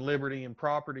life and liberty and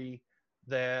property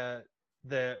that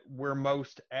we're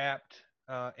most apt,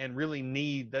 and really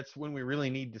need. That's when we really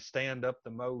need to stand up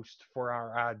the most for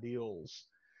our ideals.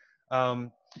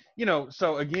 um,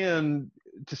 so again,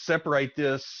 to separate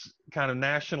this kind of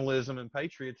nationalism and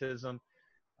patriotism,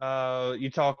 you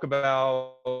talk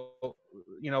about,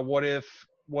 what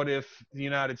if the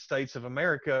United States of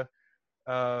America,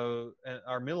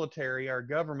 our military, our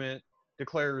government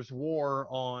declares war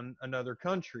on another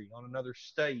country, on another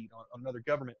state, on another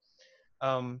government.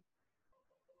 Um,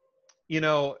 you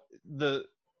know, the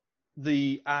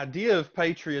the idea of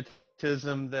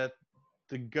patriotism that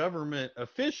the government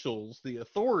officials, the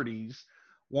authorities,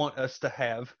 want us to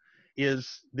have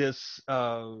is this,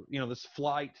 this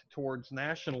flight towards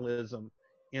nationalism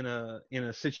in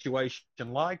a situation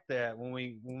like that. When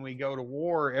we go to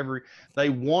war, they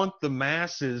want the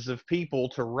masses of people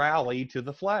to rally to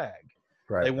the flag.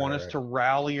 Right, They want right, us right. to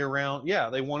rally around, yeah,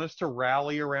 they want us to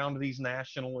rally around these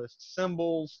nationalist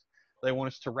symbols. They want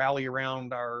us to rally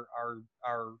around our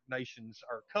nation's,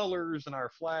 our colors and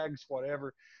our flags,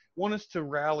 whatever. Want us to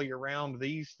rally around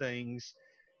these things.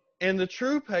 And the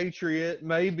true patriot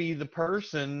may be the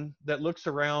person that looks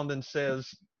around and says,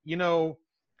 you know,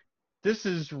 this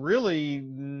is really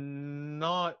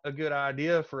not a good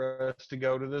idea for us to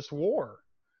go to this war.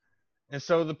 And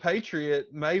so the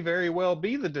patriot may very well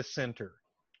be the dissenter.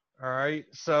 All right.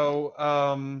 So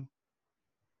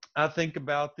I think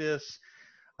about this.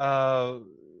 Uh,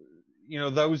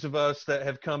 those of us that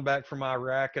have come back from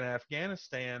Iraq and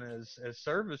Afghanistan as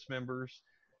service members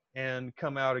and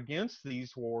come out against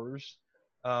these wars,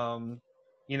 um,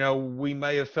 we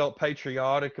may have felt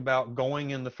patriotic about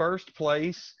going in the first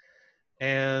place,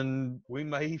 and we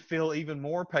may feel even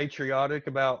more patriotic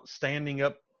about standing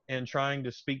up and trying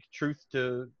to speak truth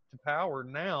to power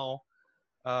now,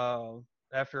 uh,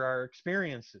 after our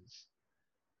experiences.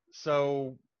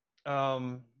 So,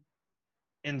 um,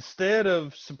 instead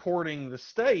of supporting the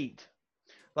state,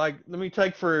 like, let me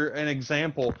take for an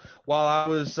example. While I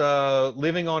was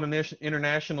living on an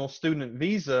international student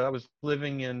visa, I was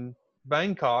living in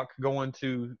Bangkok, going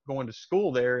to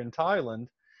school there in Thailand,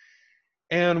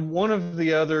 and one of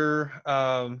the other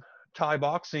Thai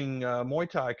boxing, Muay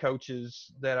Thai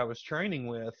coaches that I was training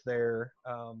with there,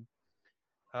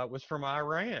 was from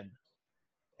Iran.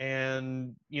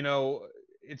 And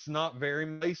it's not very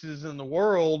many places in the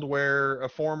world where a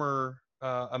former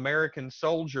American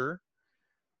soldier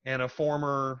and a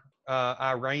former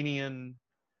Iranian,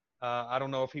 I don't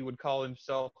know if he would call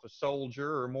himself a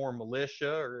soldier or more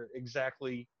militia, or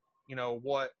exactly,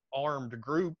 what armed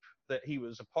group that he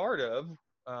was a part of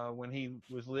when he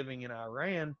was living in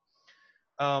Iran.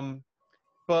 Um,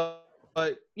 but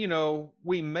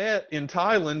we met in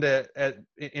Thailand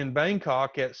in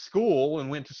Bangkok at school, and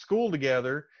went to school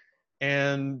together,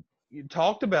 and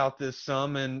talked about this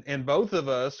some, and both of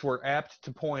us were apt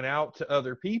to point out to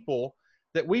other people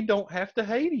that we don't have to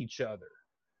hate each other.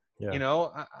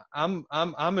 Yeah. I'm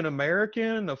an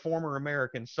American, a former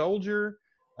American soldier.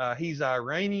 He's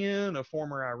Iranian, a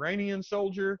former Iranian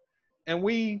soldier, and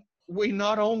we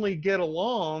not only get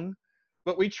along,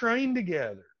 but we train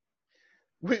together.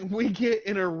 We get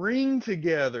in a ring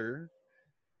together,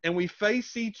 and we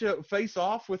face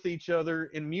off with each other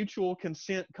in mutual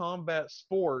consent combat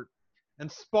sport,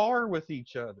 and spar with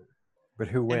each other, But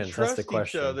who and wins? That's the trust each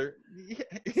question. other.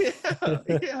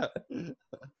 Yeah,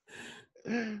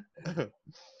 yeah.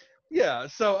 Yeah,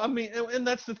 so I mean, and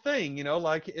that's the thing,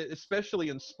 like, especially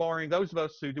in sparring, those of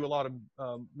us who do a lot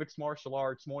of mixed martial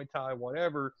arts, Muay Thai,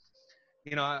 whatever,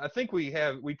 I think we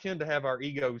tend to have our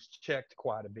egos checked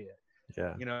quite a bit,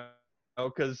 Yeah.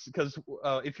 because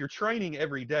if you're training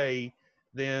every day,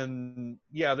 then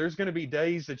yeah, there's going to be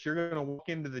days that you're going to walk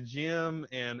into the gym,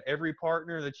 and every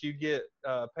partner that you get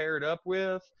paired up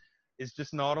with is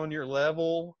just not on your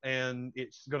level, and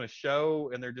it's going to show,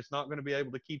 and they're just not going to be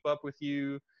able to keep up with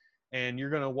you, and you're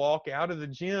going to walk out of the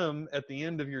gym at the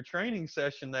end of your training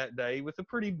session that day with a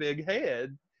pretty big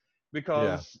head, Yeah.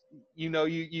 because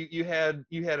you had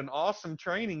an awesome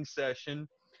training session,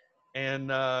 and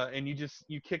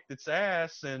you kicked its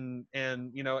ass, and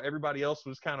everybody else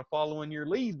was kind of following your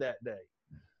lead that day.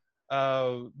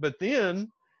 But then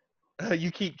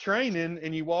you keep training,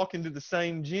 and you walk into the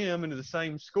same gym, into the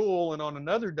same school, and on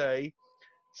another day,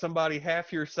 somebody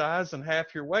half your size and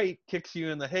half your weight kicks you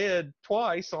in the head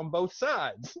twice on both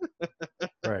sides.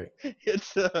 Right.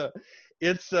 it's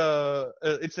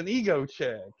it's an ego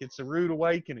check. It's a rude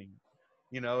awakening,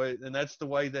 and that's the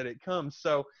way that it comes.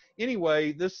 So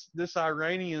anyway, this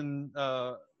Iranian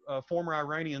a former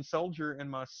Iranian soldier and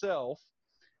myself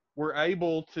were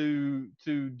able to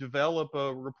develop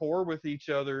a rapport with each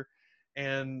other,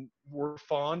 and we're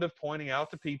fond of pointing out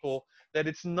to people that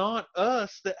it's not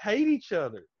us that hate each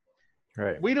other.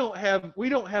 Right. We don't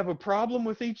have a problem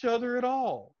with each other at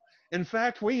all. In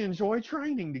fact, we enjoy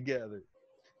training together.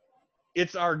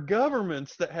 It's our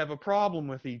governments that have a problem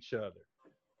with each other.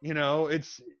 You know,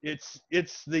 it's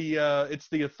the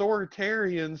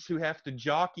authoritarians who have to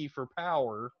jockey for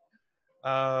power,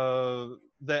 uh,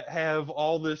 that have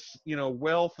all this,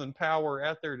 wealth and power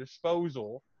at their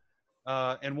disposal,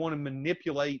 and want to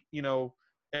manipulate,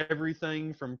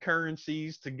 everything from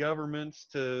currencies to governments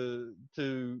to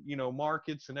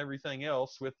markets and everything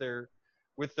else with their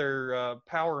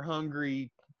power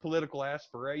hungry political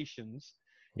aspirations.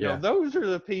 Yeah. Those are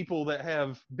the people that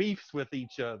have beefs with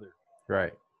each other.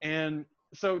 Right. And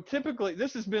so typically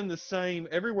this has been the same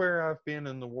everywhere I've been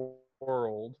in the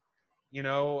world.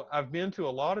 I've been to a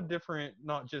lot of different,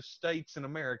 not just states in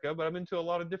America, but I've been to a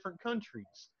lot of different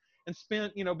countries and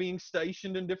spent, being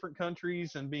stationed in different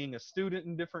countries and being a student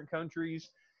in different countries.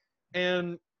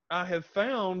 And I have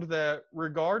found that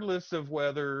regardless of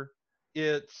whether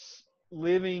it's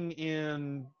living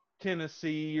in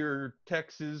Tennessee or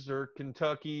Texas or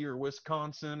Kentucky or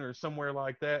Wisconsin or somewhere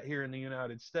like that here in the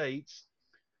United States,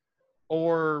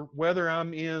 or whether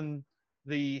I'm in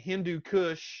the Hindu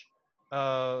Kush,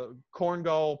 Kunar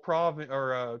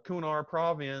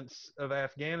province of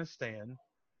Afghanistan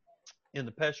in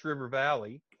the Pesh River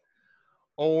Valley,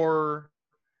 or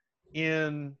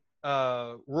in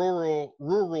rural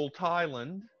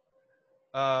Thailand,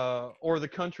 or the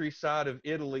countryside of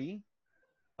Italy,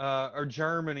 or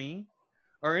Germany,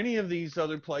 or any of these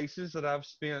other places that I've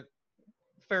spent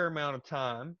a fair amount of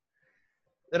time,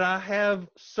 that I have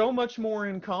so much more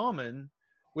in common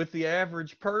with the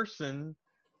average person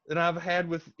than I've had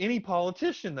with any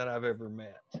politician that I've ever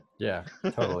met. Yeah,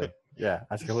 totally. Yeah,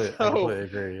 I So, completely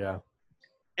agree. Yeah.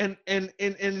 and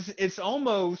it's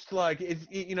almost like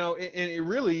it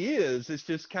really is. It's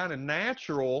just kind of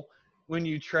natural when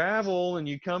you travel and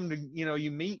you come to,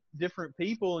 you meet different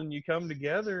people and you come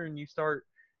together and you start,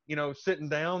 sitting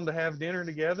down to have dinner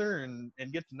together and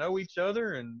get to know each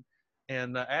other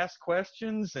and ask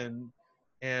questions and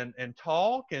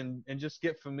talk and just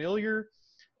get familiar.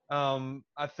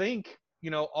 I think,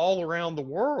 all around the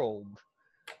world,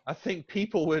 I think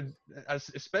people would,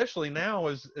 especially now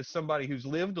as somebody who's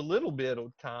lived a little bit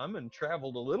of time and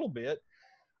traveled a little bit,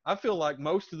 I feel like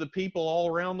most of the people all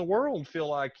around the world feel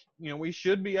like, we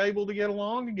should be able to get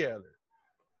along together.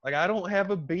 Like, I don't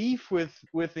have a beef with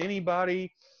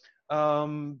anybody,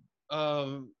 um,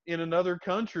 in another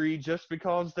country just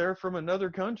because they're from another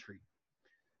country.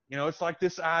 It's like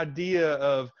this idea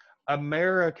of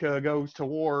America goes to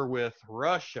war with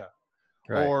Russia,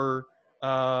 Right. or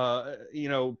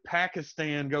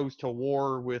Pakistan goes to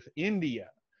war with India,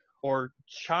 or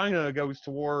China goes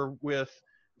to war with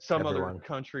some other Everyone.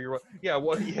 country, or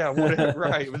whatever.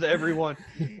 Right, with everyone.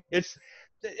 It's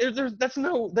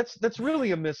that's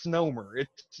really a misnomer.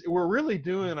 We're really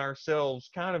doing ourselves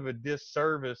kind of a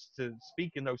disservice to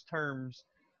speak in those terms.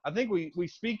 I think we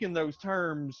speak in those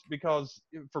terms because,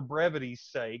 for brevity's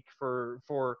sake, for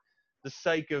the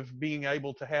sake of being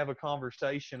able to have a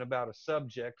conversation about a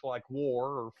subject like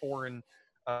war or foreign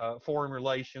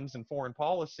relations and foreign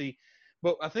policy.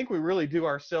 But I think we really do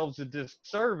ourselves a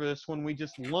disservice when we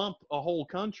just lump a whole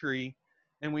country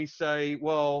and we say,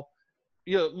 well,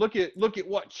 look at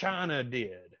what China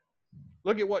did.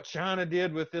 Look at what China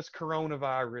did with this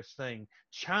coronavirus thing.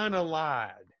 China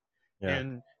lied, Yeah.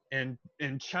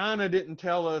 and China didn't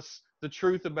tell us the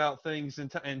truth about things,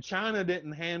 and China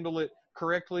didn't handle it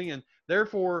correctly, and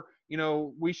therefore,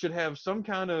 we should have some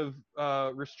kind of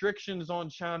restrictions on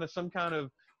China, some kind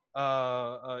of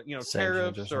Sanctions or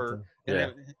tariffs, or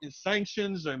something. Yeah.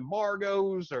 sanctions,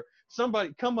 embargoes, or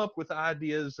somebody come up with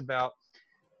ideas about.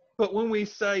 But when we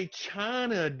say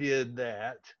China did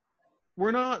that,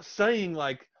 we're not saying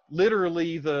like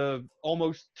literally the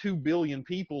almost 2 billion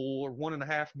people or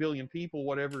 1.5 billion people,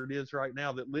 whatever it is right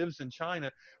now, that lives in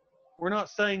China. We're not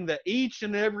saying that each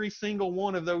and every single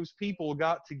one of those people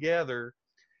got together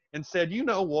and said, you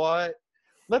know what,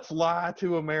 let's lie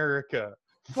to America.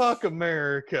 Fuck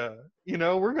America.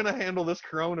 We're going to handle this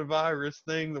coronavirus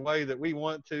thing the way that we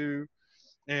want to.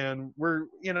 And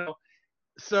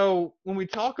so when we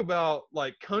talk about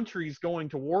like countries going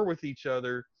to war with each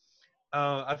other,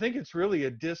 I think it's really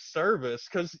a disservice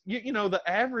because, the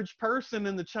average person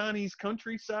in the Chinese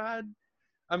countryside,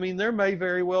 I mean, there may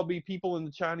very well be people in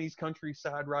the Chinese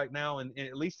countryside right now, and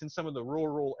at least in some of the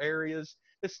rural areas,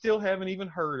 that still haven't even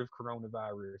heard of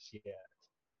coronavirus yet.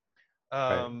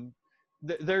 Right. Um,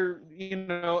 there,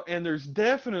 and there's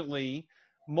definitely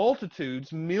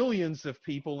multitudes, millions of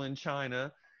people in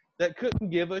China that couldn't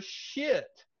give a shit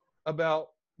about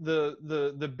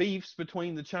the beefs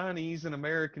between the Chinese and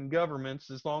American governments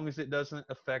as long as it doesn't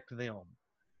affect them,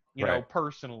 Right.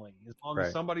 personally. As long as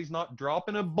Right. somebody's not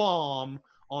dropping a bomb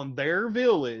on their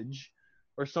village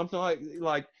or something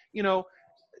like,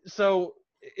 so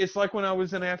it's like when I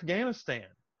was in Afghanistan,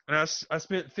 and I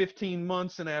spent 15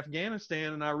 months in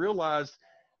Afghanistan, and I realized,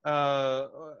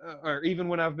 or even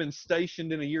when I've been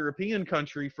stationed in a European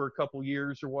country for a couple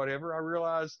years or whatever, I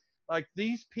realized like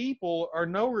these people are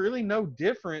really no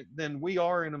different than we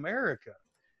are in America.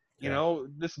 Yeah.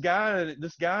 This guy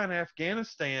in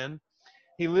Afghanistan,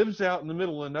 he lives out in the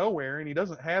middle of nowhere and he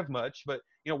doesn't have much, but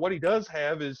what he does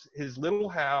have is his little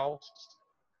house,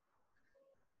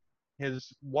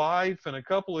 his wife and a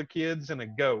couple of kids and a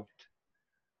goat.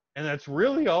 And that's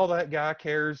really all that guy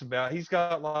cares about. He's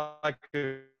got like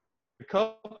a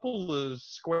couple of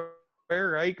square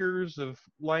acres of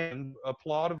land, a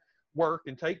plot of work,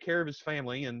 and take care of his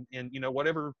family, and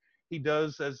whatever he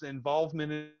does as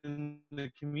involvement in the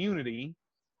community.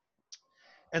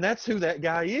 And that's who that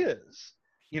guy is.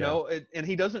 Yeah. And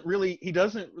he's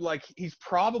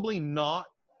probably not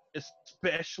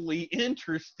especially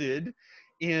interested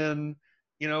in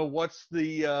what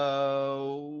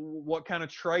kind of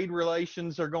trade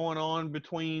relations are going on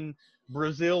between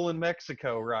Brazil and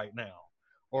Mexico right now,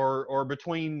 or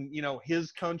between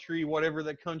his country, whatever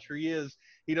that country is.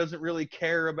 He doesn't really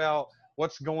care about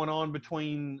what's going on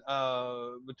between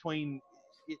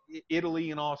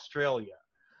Italy and Australia.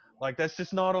 Like that's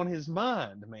just not on his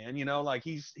mind, man. Like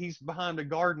he's behind a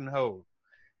garden hose.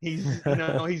 He's like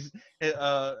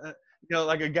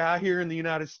a guy here in the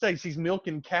United States. He's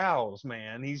milking cows,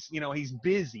 man. He's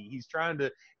busy. He's trying to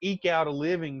eke out a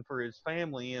living for his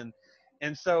family, and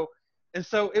so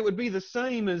it would be the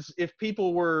same as if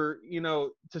people were,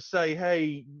 to say,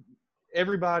 hey,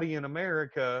 everybody in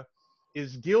America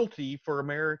is guilty for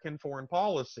American foreign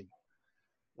policy.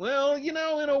 Well,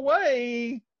 in a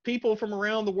way, people from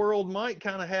around the world might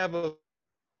kind of have a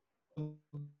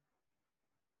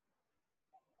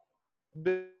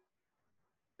bit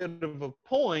of a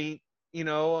point,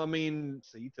 I mean,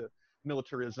 see, to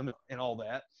militarism and all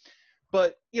that.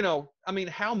 But, I mean,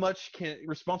 how much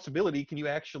responsibility can you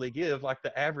actually give, like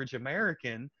the average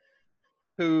American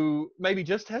who maybe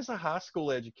just has a high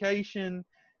school education,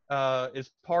 is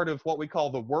part of what we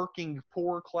call the working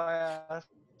poor class,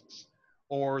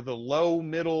 or the lower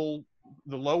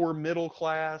middle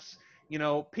class,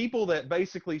 people that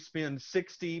basically spend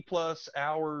 60 plus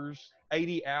hours,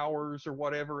 80 hours or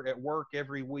whatever at work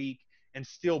every week and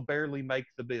still barely make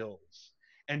the bills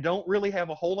and don't really have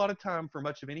a whole lot of time for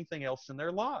much of anything else in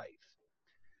their life.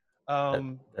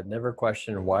 That never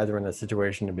question why they're in that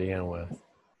situation to begin with.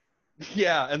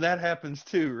 Yeah, and that happens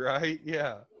too, right?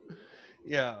 Yeah.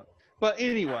 Yeah. But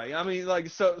anyway, I mean, like,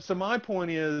 so my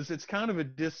point is, it's kind of a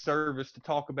disservice to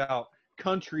talk about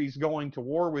countries going to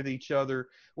war with each other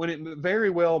when it very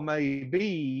well may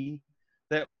be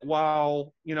that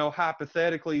while,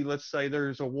 hypothetically, let's say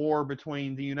there's a war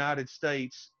between the United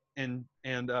States and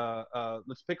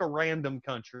let's pick a random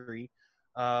country.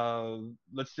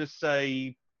 Let's just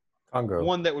say Congo.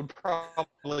 one that would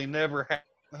probably never have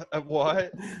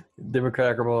what?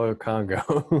 Democratic Republic of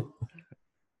Congo.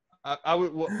 I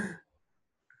would. Well,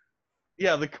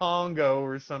 yeah, the Congo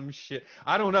or some shit.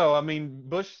 I don't know. I mean,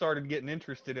 Bush started getting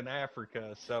interested in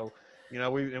Africa, so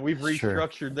we've It's true.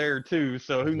 restructured there too.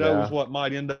 So who knows Yeah. what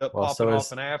might end up Well, popping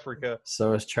off in Africa?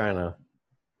 So is China.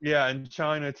 Yeah, and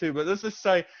China too. But let's just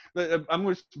say I'm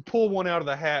going to pull one out of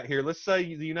the hat here. Let's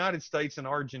say the United States and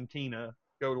Argentina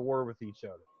go to war with each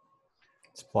other.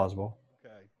 It's plausible.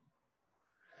 Okay.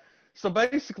 So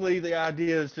basically, the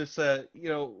idea is just that,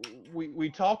 we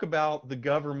talk about the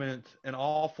government an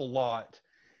awful lot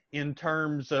in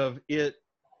terms of it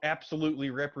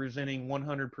absolutely representing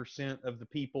 100% of the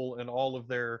people and all of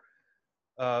their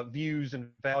views and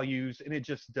values, and it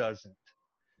just doesn't.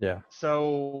 Yeah.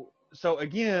 So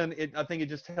again, I think it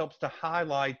just helps to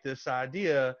highlight this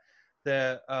idea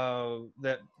that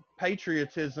that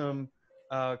patriotism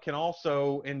can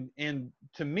also, and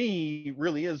to me,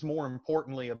 really is more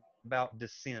importantly about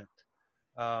dissent,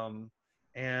 and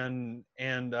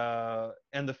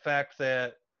the fact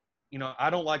that I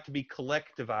don't like to be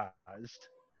collectivized.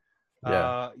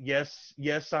 Yeah.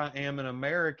 Yes, I am an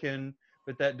American,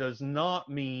 but that does not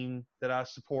mean that I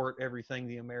support everything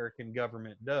the American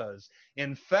government does.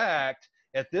 In fact,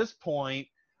 at this point,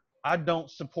 I don't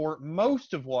support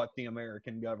most of what the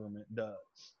American government does.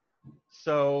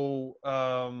 So,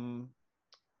 and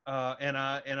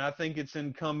I think it's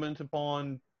incumbent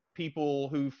upon people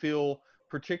who feel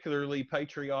particularly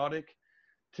patriotic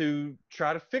to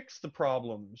try to fix the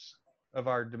problems of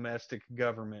our domestic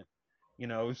government.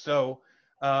 So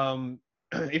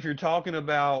if you're talking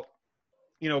about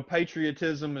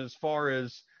patriotism as far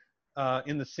as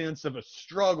in the sense of a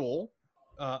struggle,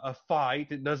 a fight.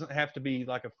 It doesn't have to be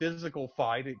like a physical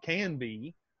fight. It can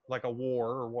be like a war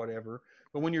or whatever.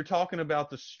 But when you're talking about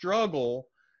the struggle,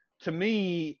 to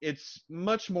me, it's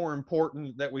much more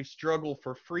important that we struggle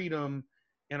for freedom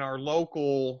in our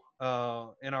local,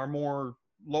 in our more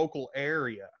local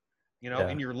area. Yeah.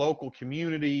 In your local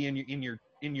community, in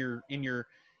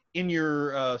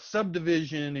your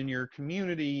subdivision, in your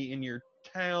community, in your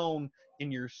town,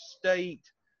 in your state,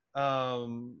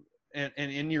 um, and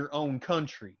in your own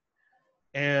country.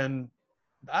 And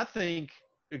I think,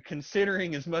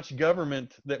 considering as much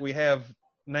government that we have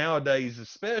nowadays,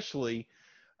 especially,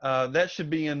 that should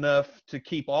be enough to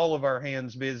keep all of our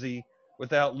hands busy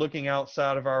without looking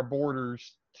outside of our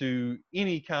borders to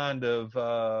any kind of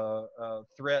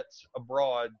threats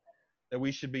abroad that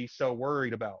we should be so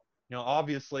worried about.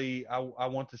 Obviously, I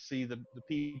want to see the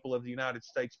people of the United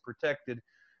States protected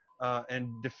and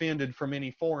defended from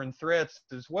any foreign threats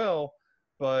as well.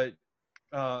 But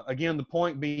again, the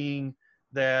point being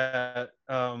that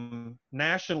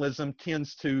nationalism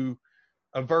tends to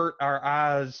avert our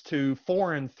eyes to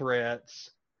foreign threats,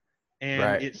 and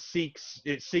Right. it seeks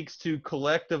to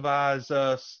collectivize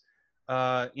us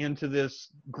into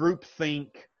this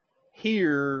groupthink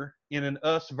here in an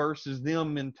us versus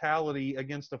them mentality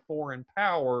against a foreign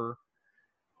power.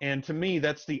 And to me,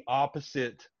 that's the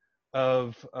opposite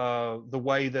of the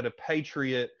way that a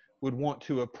patriot would want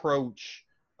to approach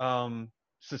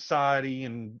society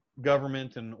and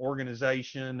government and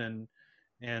organization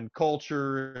and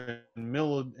culture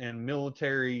and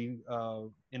military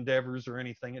endeavors or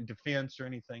anything, and defense or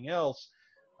anything else.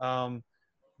 Um,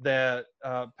 that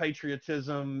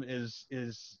patriotism is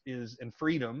and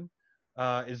freedom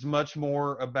is much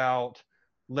more about,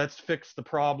 let's fix the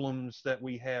problems that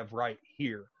we have right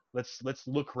here. Let's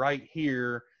look right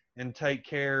here and take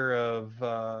care of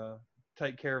the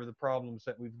problems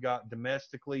that we've got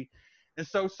domestically. And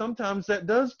so sometimes that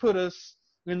does put us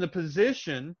in the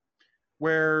position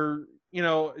where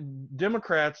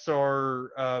Democrats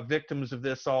are victims of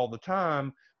this all the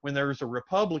time. When there's a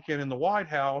Republican in the White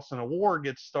House and a war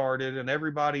gets started and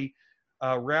everybody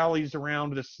rallies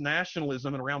around this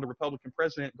nationalism and around the Republican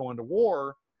president going to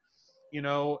war,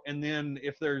 and then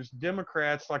if there's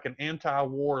Democrats, like an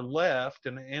anti-war left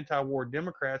and anti-war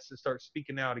Democrats that start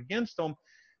speaking out against them,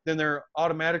 then they're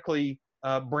automatically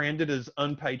branded as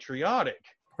unpatriotic.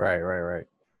 Right.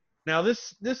 Now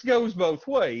this goes both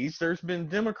ways. There's been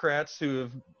Democrats who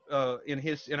have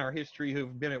in our history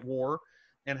who've been at war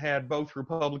and had both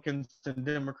Republicans and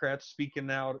Democrats speaking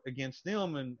out against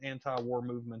them and anti-war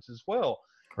movements as well.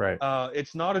 Right.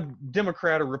 It's not a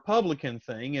Democrat or Republican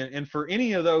thing. And for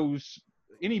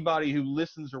anybody who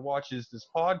listens or watches this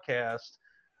podcast,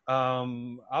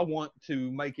 I want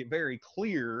to make it very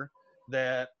clear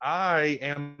that I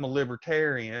am a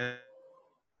libertarian.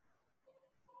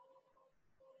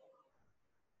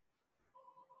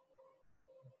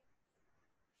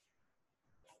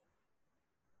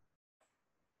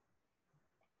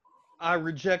 I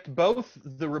reject both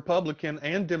the Republican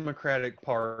and Democratic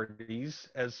parties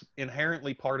as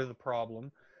inherently part of the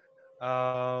problem.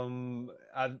 I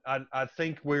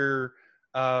think we're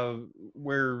not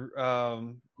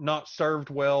served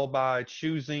well by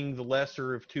choosing the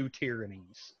lesser of two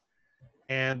tyrannies,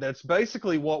 and that's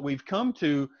basically what we've come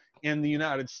to in the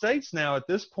United States now. At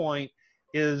this point,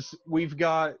 is we've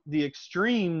got the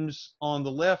extremes on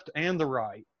the left and the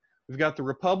right. We've got the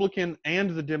Republican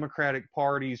and the Democratic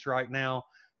parties right now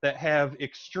that have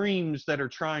extremes that are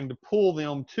trying to pull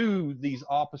them to these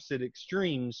opposite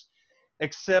extremes,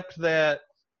 except that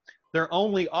they're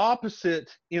only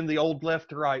opposite in the old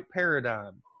left-right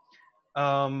paradigm.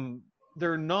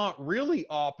 They're not really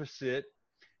opposite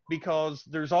because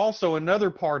there's also another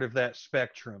part of that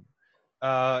spectrum.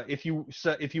 If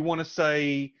you want to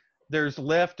say there's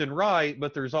left and right,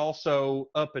 but there's also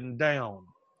up and down.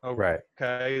 Right.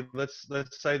 Okay, let's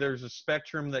say there's a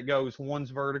spectrum that goes, one's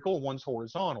vertical, one's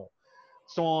horizontal.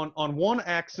 So on one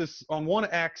axis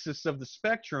of the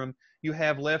spectrum, you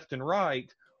have left and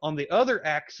right. On the other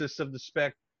axis of the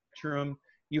spectrum,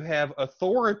 you have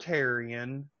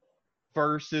authoritarian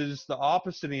versus the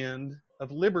opposite end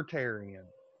of libertarian.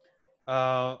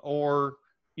 Or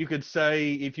you could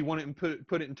say, if you want to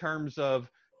put it in terms of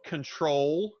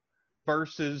control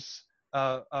versus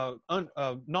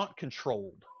not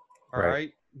controlled. All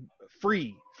right,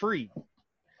 free.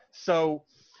 So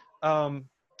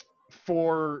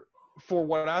for for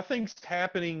what I think is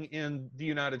happening in the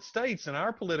United States and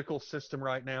our political system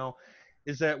right now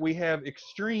is that we have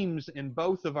extremes in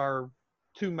both of our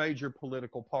two major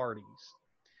political parties.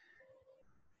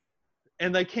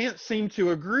 And they can't seem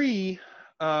to agree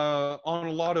on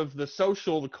a lot of the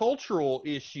social, the cultural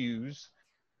issues,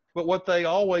 but what they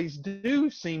always do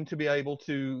seem to be able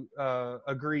to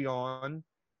agree on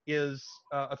is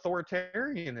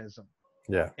authoritarianism.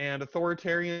 Yeah. And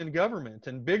authoritarian government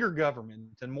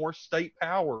and more state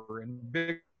power and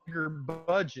bigger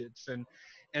budgets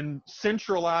and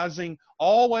centralizing,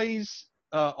 always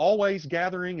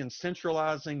gathering and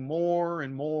centralizing more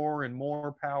and more and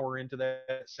more power into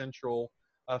that central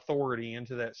authority,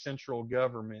 into that central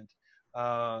government.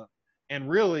 And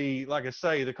really, like I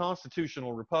say, the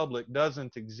constitutional republic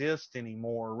doesn't exist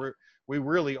anymore. We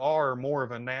really are more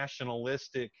of a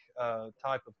nationalistic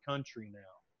type of country now.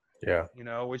 Yeah. You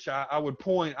know, which I would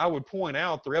point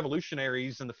out the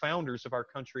revolutionaries and the founders of our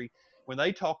country, when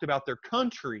they talked about their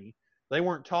country, they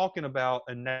weren't talking about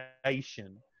a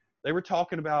nation. They were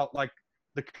talking about like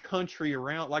the country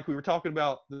around, like we were talking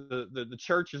about the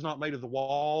church is not made of the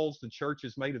walls, the church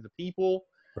is made of the people.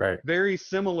 Right. Very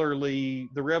similarly,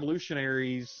 the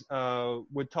revolutionaries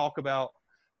would talk about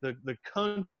the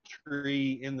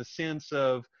country in the sense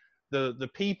of the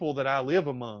people that I live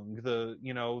among,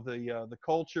 the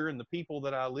culture and the people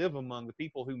that I live among, the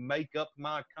people who make up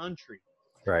my country.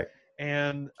 Right.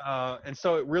 And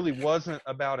so it really wasn't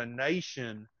about a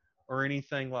nation or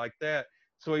anything like that.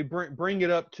 So we bring it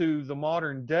up to the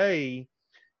modern day,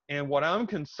 and what I'm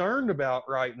concerned about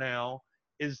right now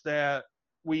is that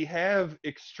we have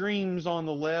extremes on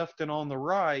the left and on the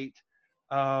right,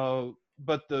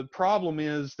 but the problem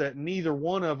is that neither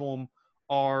one of them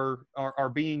are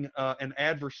being an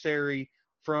adversary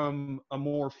from a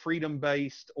more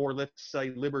freedom-based, or let's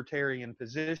say libertarian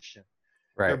position.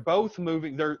 Right. They're both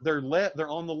moving. They're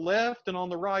on the left and on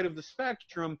the right of the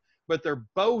spectrum, but they're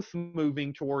both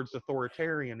moving towards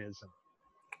authoritarianism.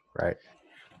 Right.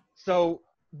 So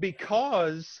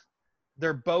because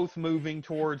they're both moving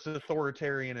towards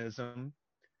authoritarianism,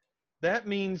 that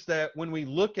means that when we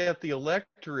look at the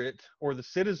electorate or the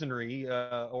citizenry,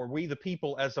 or we the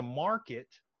people as a market,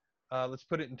 let's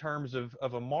put it in terms of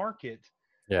a market.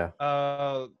 Yeah.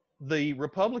 The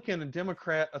Republican and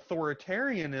Democrat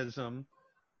authoritarianism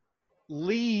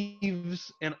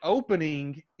leaves an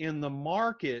opening in the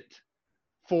market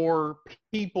for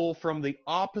people from the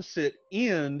opposite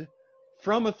end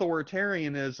from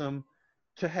authoritarianism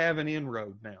to have an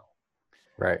inroad now.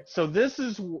 Right. So this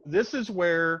is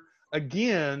where,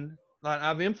 again,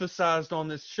 I've emphasized on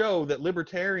this show that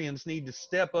libertarians need to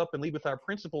step up and lead with our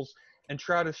principles and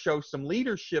try to show some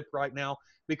leadership right now,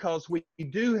 because we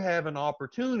do have an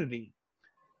opportunity.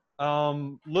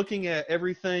 Looking at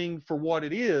everything for what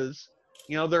it is,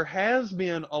 you know, there has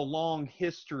been a long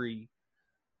history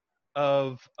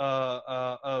of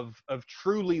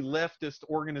truly leftist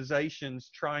organizations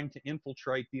trying to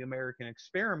infiltrate the American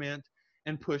experiment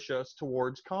and push us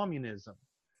towards communism.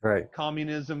 Right.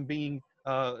 Communism being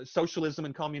socialism,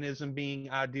 and communism being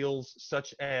ideals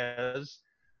such as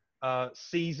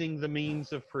seizing the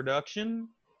means of production.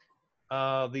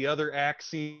 The other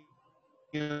axiom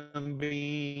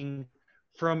being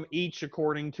from each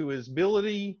according to his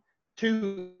ability,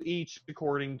 to each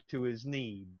according to his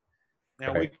need.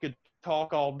 Now, Right. we could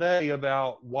talk all day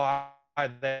about why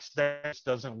that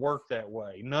doesn't work that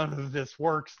way. None of this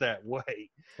works that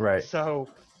way. Right. So,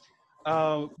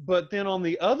 but then on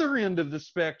the other end of the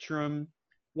spectrum,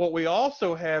 what we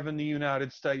also have in the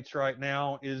United States right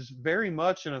now is very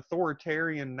much an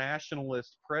authoritarian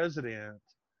nationalist president,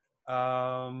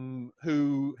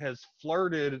 who has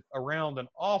flirted around an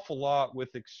awful lot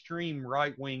with extreme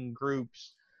right-wing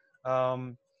groups,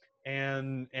 and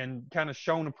kind of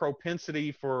shown a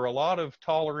propensity for a lot of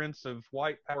tolerance of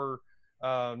white power,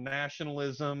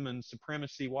 nationalism and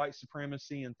supremacy, white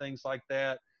supremacy, and things like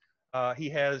that.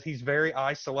 He's very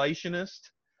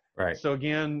isolationist. Right. So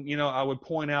again, you know, I would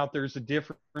point out there's a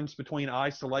difference between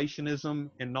isolationism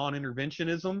and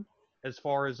non-interventionism as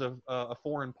far as a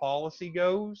foreign policy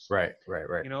goes. Right. Right.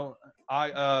 Right. You know,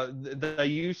 they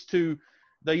used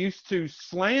to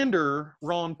slander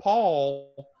Ron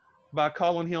Paul by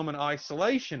calling him an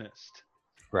isolationist.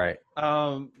 Right.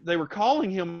 They were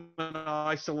calling him an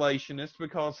isolationist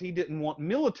because he didn't want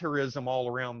militarism all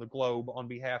around the globe on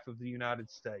behalf of the United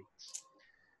States.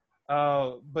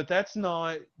 But that's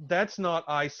not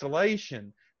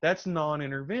isolation. That's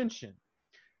non-intervention.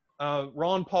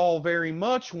 Ron Paul very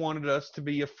much wanted us to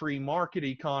be a free market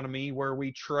economy where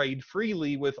we trade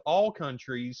freely with all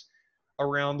countries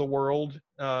around the world,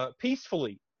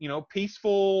 peacefully. You know,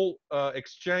 peaceful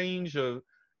exchange of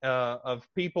of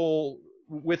people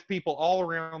with people all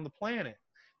around the planet.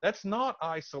 That's not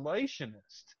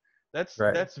isolationist.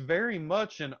 Right. That's very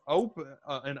much an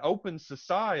open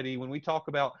society. When we talk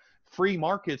about free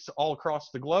markets all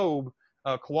across the globe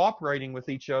cooperating with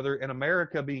each other, and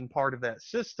America being part of that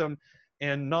system,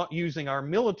 and not using our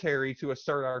military to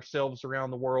assert ourselves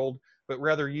around the world, but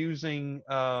rather using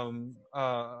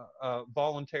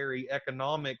voluntary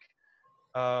economic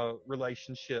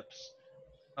relationships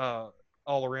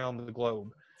all around the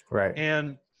globe. Right.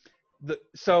 And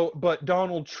but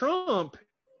Donald Trump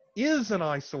is an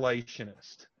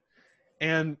isolationist,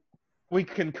 and we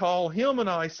can call him an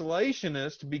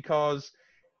isolationist because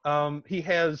he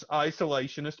has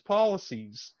isolationist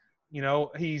policies. You know,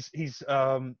 he's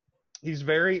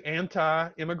very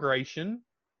anti-immigration.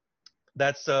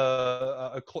 That's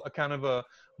a kind of a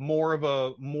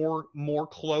more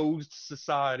closed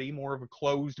society, more of a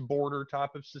closed border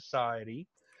type of society.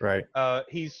 Right.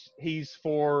 He's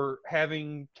for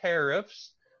having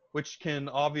tariffs, which can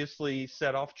obviously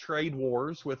set off trade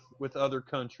wars with other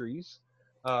countries,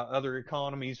 other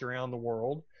economies around the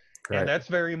world, and Right. that's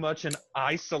very much an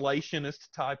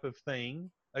isolationist type of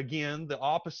thing. Again, the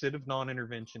opposite of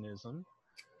non-interventionism,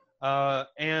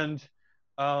 and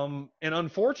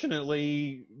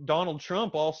unfortunately, Donald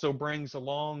Trump also brings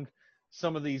along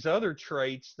some of these other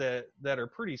traits that are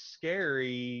pretty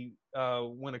scary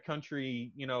when a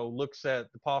country, you know, looks at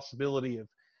the possibility of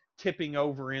tipping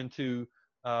over into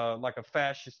like a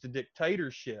fascist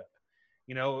dictatorship.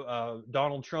 You know,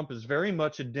 Donald Trump is very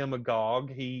much a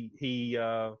demagogue. He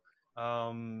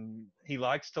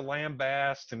likes to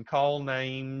lambaste and call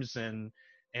names and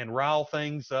rile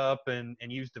things up and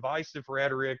use divisive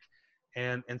rhetoric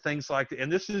and things like that.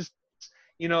 And this is,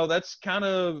 you know, that's kind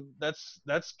of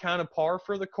par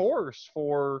for the course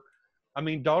for, I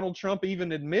mean, Donald Trump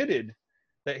even admitted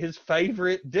that his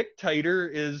favorite dictator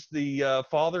is the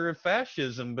father of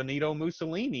fascism, Benito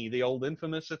Mussolini, the old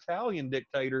infamous Italian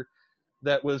dictator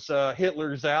that was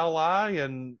Hitler's ally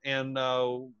and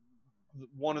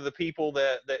one of the people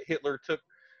that Hitler took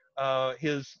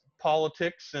his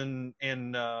politics and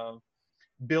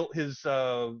built his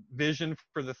vision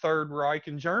for the Third Reich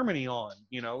in Germany on.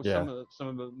 You know, Yeah.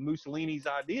 some of Mussolini's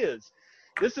ideas.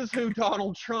 This is who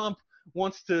Donald Trump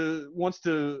wants to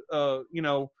you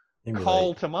know, Emulate.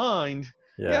 call to mind.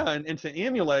 Yeah. And to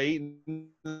emulate.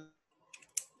 I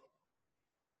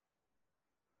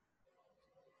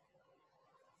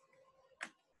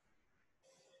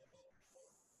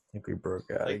think we broke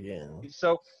out again.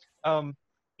 So,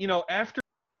 you know,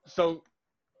 so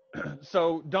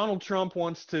so Donald Trump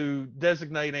wants to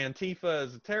designate Antifa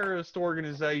as a terrorist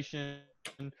organization.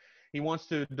 He wants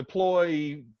to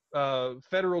deploy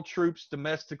federal troops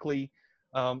domestically.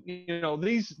 You know,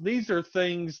 these are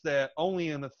things that only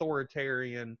an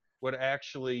authoritarian would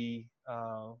actually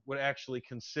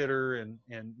consider and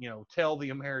you know, tell the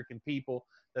American people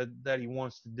that he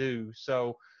wants to do.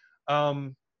 So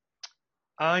I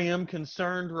am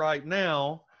concerned right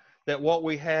now that what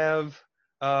we have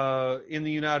in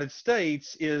the United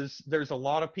States is there's a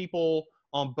lot of people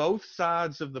on both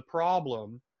sides of the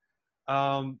problem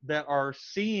that are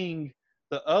seeing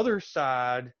the other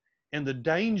side and the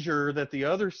danger that the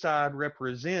other side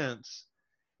represents,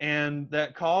 and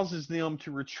that causes them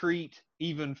to retreat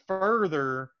even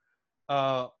further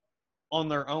on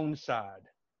their own side.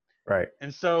 Right.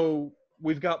 And so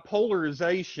we've got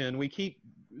polarization.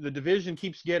 The division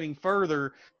keeps getting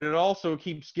further, but it also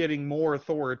keeps getting more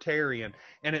authoritarian.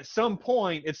 And at some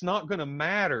point, it's not going to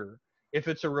matter if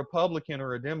it's a Republican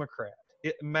or a Democrat.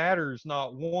 It matters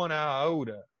not one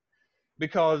iota,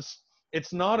 because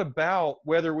it's not about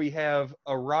whether we have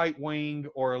a right wing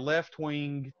or a left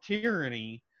wing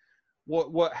tyranny.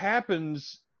 What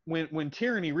happens when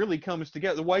tyranny really comes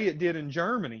together, the way it did in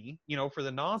Germany, you know, for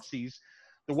the Nazis,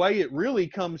 the way it really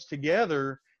comes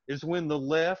together is when the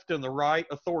left and the right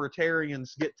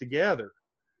authoritarians get together.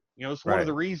 You know, it's one of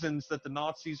the reasons that the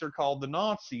Nazis are called the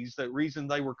Nazis, that reason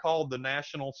they were called the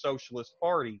National Socialist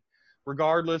Party,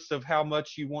 regardless of how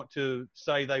much you want to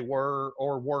say they were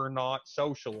or were not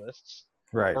socialists,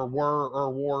 Right. or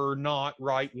were not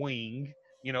right wing.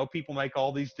 You know, people make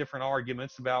all these different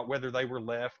arguments about whether they were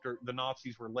left, or the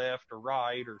Nazis were left or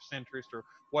right or centrist or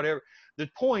whatever. The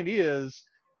point is,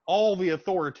 all the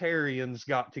authoritarians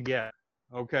got together.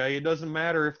 Okay, it doesn't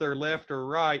matter if they're left or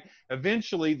right.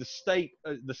 Eventually, the state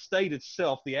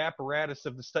itself, the apparatus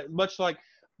of the state, much like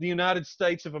the United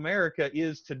States of America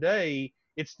is today,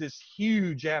 it's this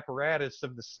huge apparatus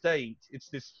of the state. It's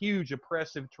this huge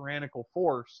oppressive tyrannical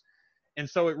force. And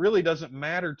so it really doesn't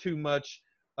matter too much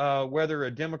whether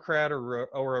a Democrat or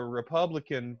a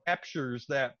Republican captures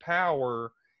that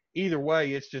power either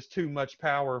way, it's just too much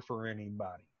power for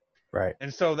anybody. Right.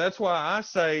 And so that's why I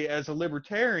say, as a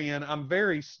libertarian, I'm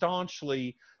very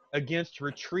staunchly against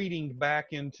retreating back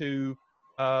into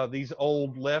these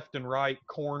old left and right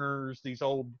corners, these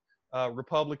old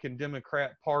Republican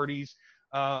Democrat parties.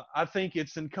 I think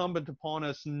it's incumbent upon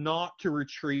us not to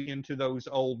retreat into those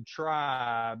old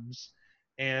tribes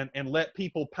and let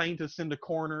people paint us into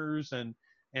corners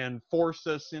and force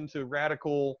us into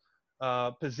radical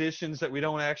positions that we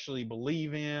don't actually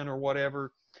believe in or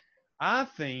whatever. I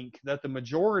think that the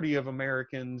majority of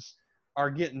Americans are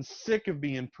getting sick of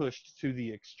being pushed to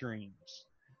the extremes.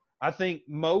 I think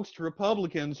most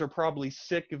Republicans are probably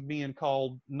sick of being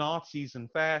called Nazis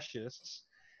and fascists,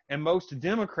 and most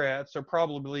Democrats are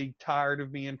probably tired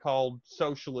of being called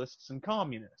socialists and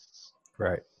communists.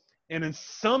 Right. And in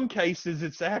some cases,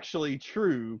 it's actually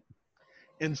true.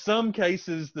 In some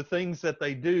cases, the things that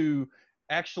they do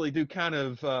actually do kind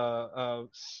of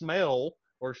smell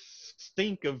or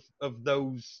stink of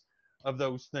those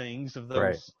things, of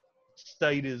Right. those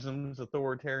statisms,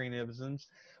 authoritarianisms.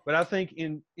 But I think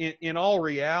in all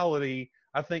reality,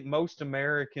 I think most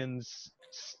Americans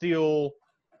still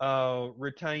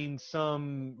retain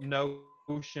some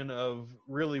notion of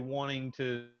really wanting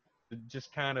to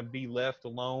just kind of be left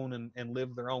alone and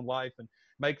live their own life and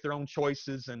make their own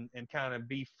choices and kind of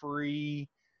be free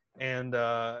and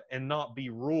not be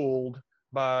ruled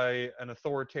by an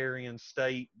authoritarian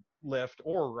state, left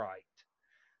or right.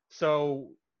 So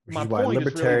Which my is why point is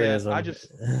really that I libertarianism.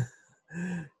 just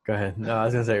Go ahead. No, I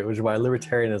was gonna say, which is why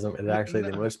libertarianism is actually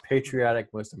the most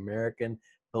patriotic, most American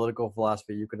political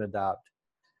philosophy you can adopt.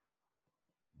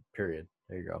 Period.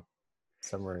 There you go.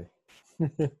 Summary.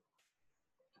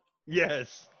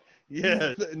 yes,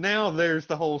 yes. Now there's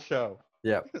the whole show.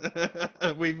 Yep.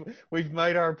 We've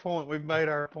made our point. We've made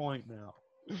our point now.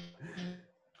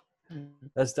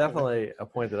 That's definitely a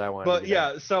point that I wanted But to get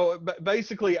yeah, so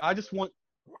basically, I just wanted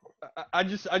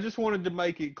to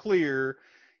make it clear,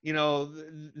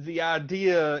 the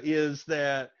idea is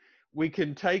that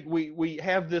we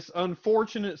have this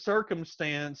unfortunate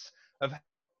circumstance of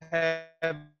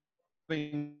having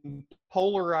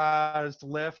polarized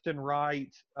left and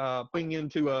right, putting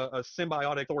into a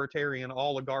symbiotic authoritarian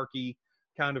oligarchy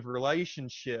kind of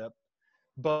relationship.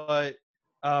 But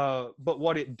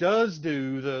what it does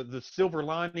do, the silver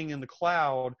lining in the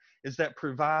cloud, is that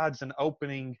provides an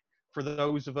opening for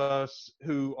those of us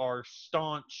who are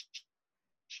staunch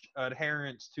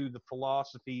adherents to the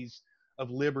philosophies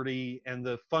of liberty and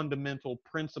the fundamental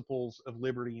principles of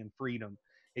liberty and freedom.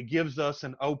 It gives us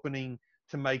an opening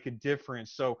to make a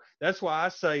difference. So that's why I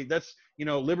say that's,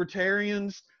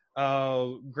 libertarians,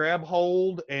 grab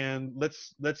hold and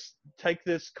let's take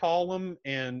this column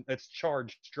and let's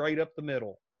charge straight up the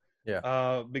middle.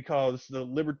 Yeah. Because the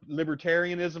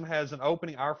libertarianism has an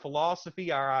opening. Our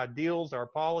philosophy, our ideals, our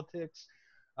politics,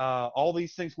 all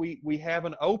these things, we have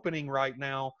an opening right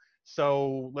now.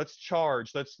 So let's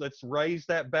charge. Let's raise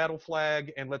that battle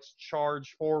flag and let's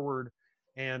charge forward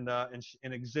and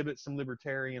exhibit some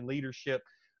libertarian leadership,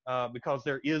 because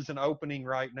there is an opening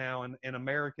right now, and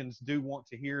Americans do want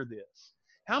to hear this.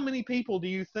 How many people do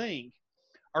you think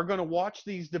are going to watch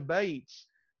these debates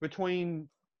between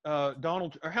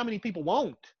Donald, or how many people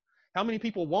won't? How many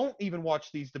people won't even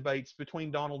watch these debates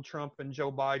between Donald Trump and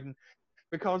Joe Biden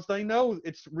because they know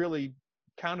it's really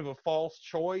kind of a false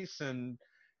choice, and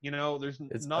there's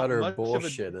It's not utter much of a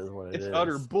bullshit, is what it it's is.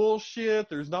 utter bullshit.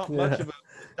 There's not much Yeah. of a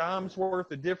dime's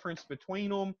worth of difference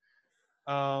between them.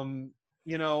 Um,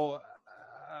 you know,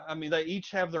 I mean, they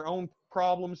each have their own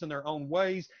problems in their own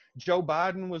ways. Joe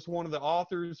Biden was one of the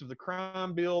authors of the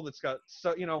crime bill that's got,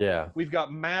 so, Yeah. we've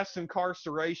got mass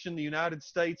incarceration. The United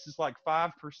States is like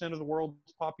 5% of the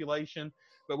world's population,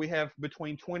 but we have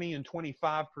between 20 and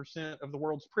 25% of the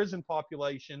world's prison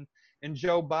population. And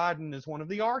Joe Biden is one of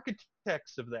the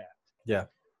architects of that. Yeah.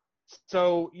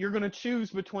 So you're going to choose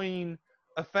between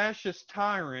a fascist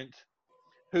tyrant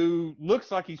who looks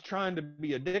like he's trying to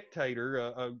be a dictator,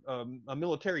 a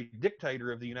military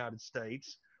dictator of the United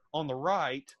States on the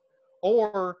right,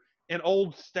 or an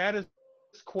old status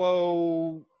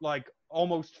quo, like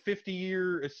almost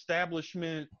 50-year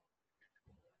establishment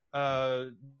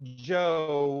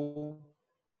Joe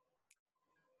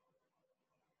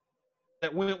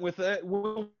that went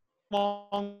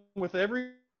along with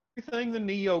everything the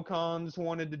neocons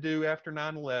wanted to do after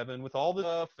 9/11, with all the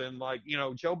stuff, and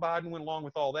Joe Biden went along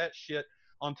with all that shit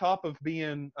on top of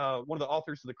being one of the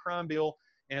authors of the crime bill,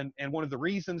 and one of the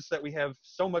reasons that we have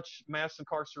so much mass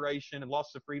incarceration and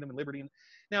loss of freedom and liberty.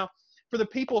 Now, for the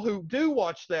people who do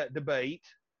watch that debate,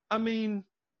 I mean,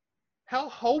 how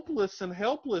hopeless and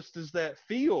helpless does that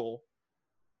feel?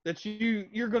 that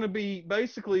you're going to be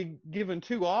basically given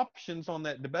two options on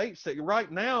that debate stage.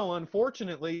 Right now,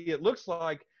 unfortunately, it looks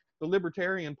like the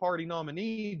Libertarian Party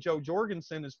nominee, Joe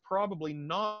Jorgensen, is probably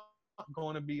not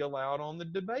going to be allowed on the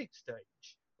debate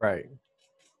stage. Right.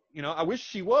 I wish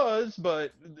she was,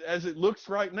 but as it looks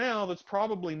right now, that's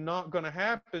probably not going to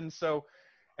happen. So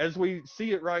as we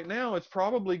see it right now, it's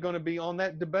probably going to be on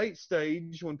that debate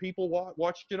stage when people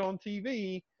watch it on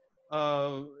TV.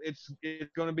 It's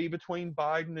going to be between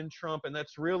Biden and Trump, and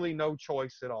that's really no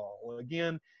choice at all.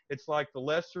 Again, it's like the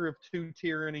lesser of two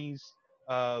tyrannies,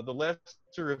 the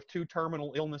lesser of two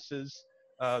terminal illnesses,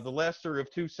 the lesser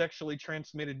of two sexually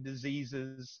transmitted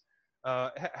diseases.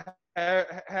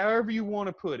 However you want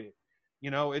to put it,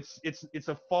 it's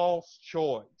a false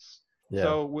choice. Yeah.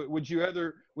 So would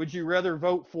you rather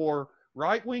vote for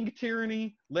right wing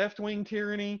tyranny, left wing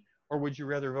tyranny, or would you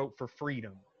rather vote for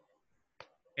freedom?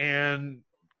 And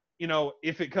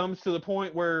if it comes to the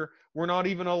point where we're not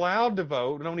even allowed to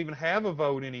vote, we don't even have a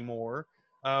vote anymore,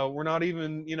 we're not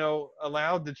even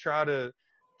allowed to try to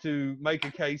make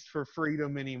a case for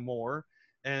freedom anymore,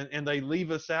 and they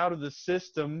leave us out of the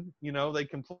system, they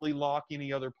completely lock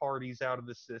any other parties out of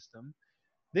the system,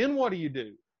 then what do you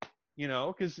do?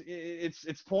 Because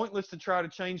it's pointless to try to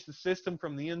change the system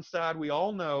from the inside. We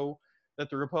all know that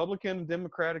the Republican and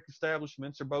Democratic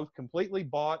establishments are both completely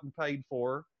bought and paid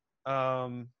for.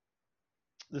 The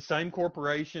same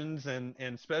corporations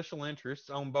and special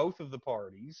interests own both of the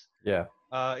parties. Yeah.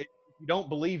 If you don't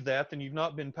believe that, then you've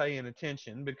not been paying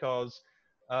attention, because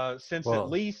since at Well,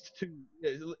 least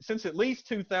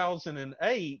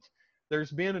 2008,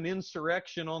 there's been an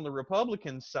insurrection on the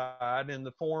Republican side in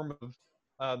the form of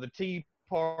the Tea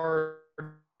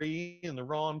Party and the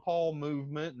Ron Paul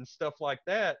movement and stuff like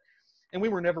that. And we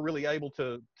were never really able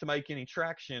to make any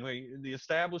traction. The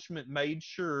establishment made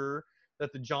sure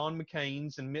that the John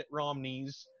McCains and Mitt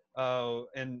Romneys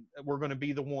and were going to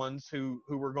be the ones who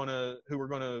were going to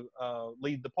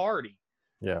lead the party.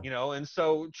 yeah. And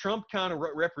so Trump kind of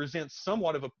represents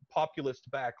somewhat of a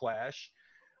populist backlash.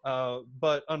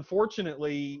 But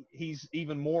unfortunately, he's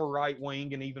even more right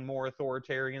wing and even more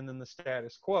authoritarian than the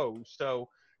status quo. So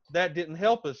that didn't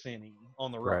help us any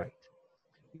on the right.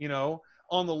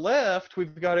 On the left,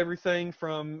 we've got everything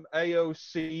from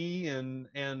AOC and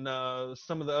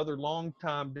some of the other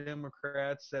longtime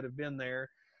Democrats that have been there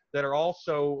that are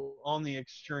also on the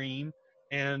extreme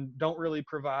and don't really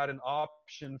provide an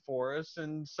option for us.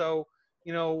 And so,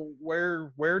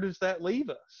 where does that leave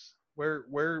us?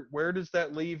 Where does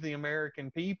that leave the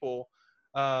American people?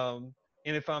 And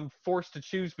if I'm forced to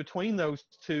choose between those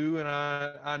two, and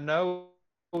I know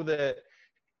that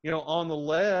on the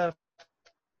left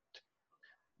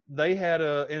they had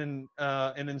an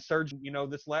insurgent.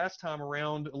 This last time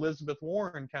around, Elizabeth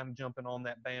Warren kind of jumping on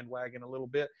that bandwagon a little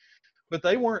bit, but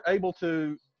they weren't able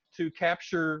to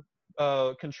capture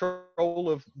control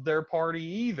of their party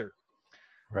either.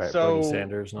 Right. So Bernie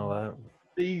Sanders and all that.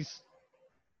 these.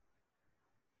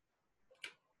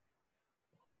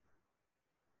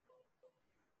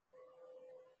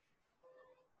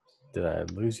 Did I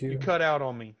lose you? You cut out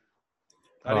on me.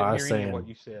 I Oh, didn't I hear was any of saying what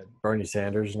you said. Bernie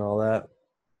Sanders and all that.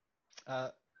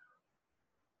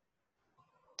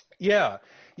 Yeah.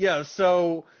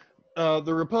 So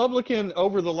the Republican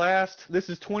over the last, this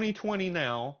is 2020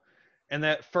 now, and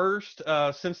that first,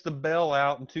 since the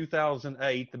bailout in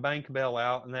 2008, the bank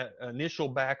bailout and that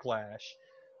initial backlash,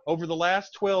 over the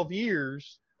last 12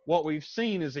 years, what we've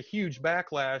seen is a huge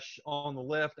backlash on the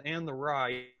left and the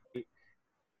right.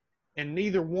 And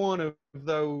neither one of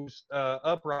those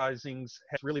uprisings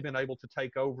has really been able to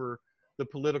take over the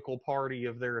political party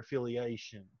of their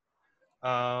affiliation.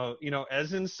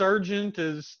 As insurgent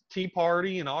as Tea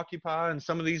Party and Occupy and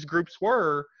some of these groups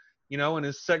were, and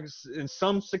in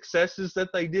some successes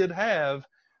that they did have,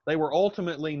 they were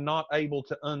ultimately not able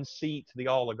to unseat the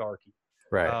oligarchy,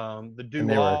 Right. the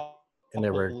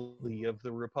duopoly of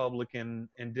the Republican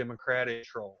and Democratic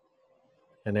control.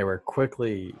 And they were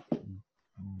quickly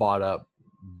bought up,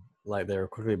 like they were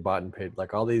quickly bought and paid.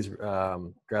 Like all these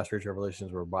grassroots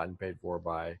revolutions were bought and paid for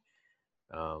by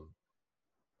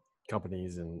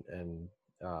companies and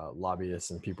lobbyists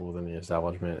and people within the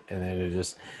establishment, and then it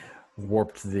just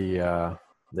warped the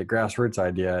grassroots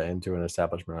idea into an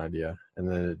establishment idea, and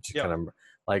then it just kind of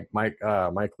like Mike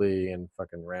Lee and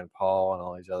fucking Rand Paul and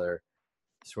all these other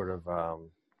sort of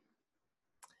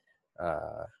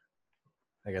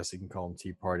I guess you can call them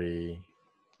Tea Party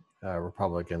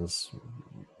Republicans,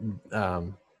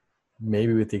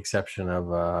 maybe with the exception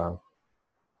of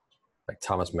like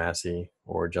Thomas Massey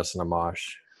or Justin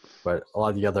Amash, but a lot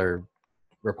of the other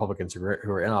Republicans who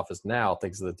are in office now,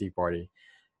 thanks to the Tea Party,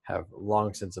 have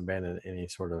long since abandoned any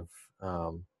sort of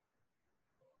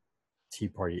Tea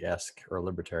Party-esque or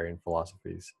libertarian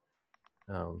philosophies.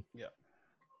 Yeah.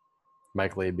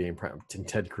 Mike Lee being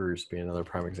Ted Cruz being another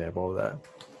prime example of that.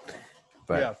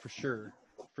 But Yeah, for sure.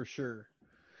 For sure.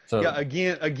 so Yeah,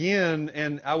 again,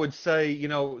 and I would say,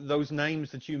 those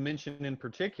names that you mentioned in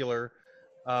particular,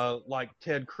 like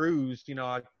Ted Cruz,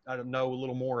 I know a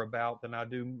little more about than I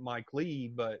do Mike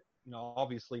Lee, but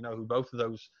obviously know who both of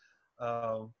those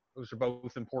are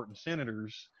both important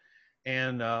senators,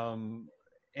 and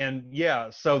yeah,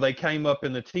 so they came up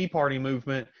in the Tea Party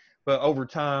movement, but over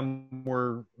time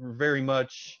were very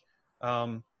much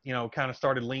kind of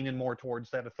started leaning more towards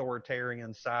that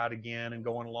authoritarian side again and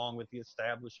going along with the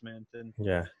establishment and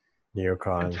yeah, and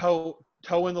neocon.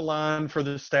 towing the line for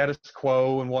the status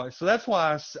quo and what. So that's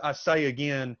why I say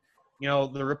again,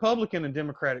 the Republican and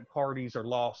Democratic parties are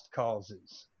lost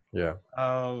causes. Yeah,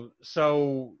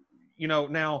 So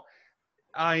now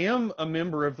I am a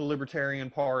member of the Libertarian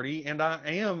Party, and I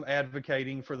am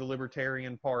advocating for the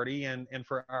Libertarian Party and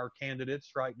for our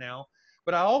candidates right now.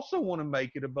 But I also want to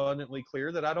make it abundantly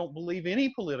clear that I don't believe any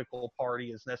political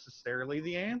party is necessarily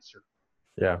the answer.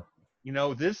 yeah,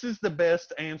 This is the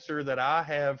best answer that I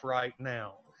have right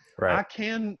now. right.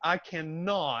 I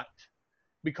cannot,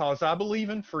 because I believe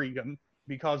in freedom,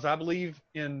 because I believe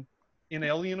in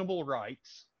inalienable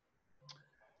rights,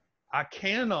 I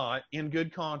cannot, in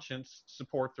good conscience,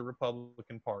 support the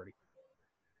Republican Party.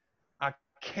 I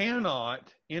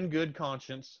cannot, in good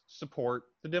conscience, support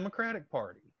the Democratic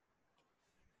Party.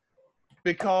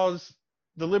 Because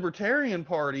the Libertarian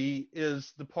Party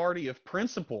is the party of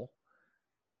principle,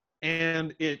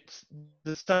 and it's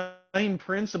the same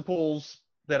principles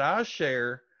that I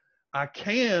share. I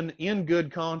can, in good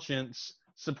conscience,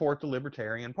 support the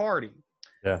Libertarian Party.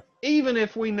 Yeah, Even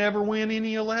if we never win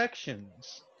any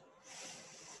elections.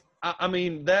 I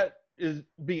mean, that is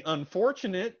be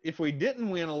unfortunate if we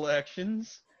didn't win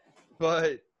elections,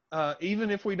 but even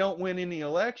if we don't win any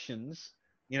elections,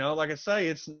 like I say,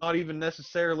 it's not even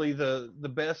necessarily the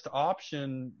best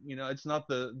option. It's not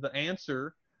the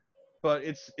answer, but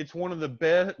it's one of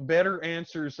the better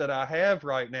answers that I have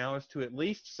right now is to at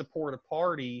least support a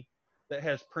party that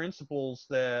has principles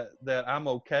that I'm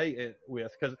okay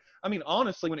with. Because I mean,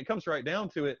 honestly, when it comes right down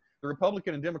to it, the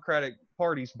Republican and Democratic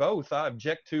parties both I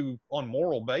object to on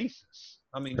moral basis.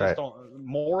 I mean, right. just on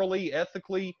morally,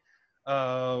 ethically,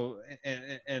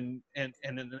 and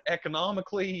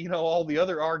economically. All the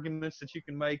other arguments that you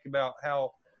can make about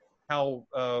how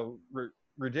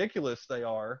ridiculous they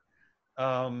are.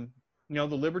 Um, the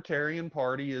Libertarian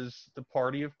Party is the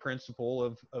party of principle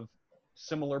of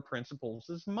similar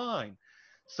principles as mine.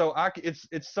 So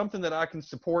it's something that I can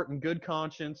support in good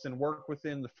conscience and work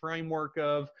within the framework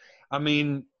of. I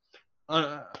mean,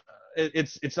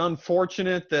 it's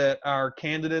unfortunate that our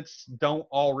candidates don't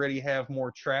already have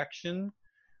more traction,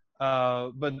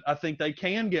 but I think they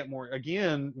can get more.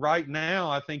 Again, right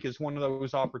now, I think is one of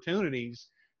those opportunities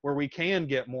where we can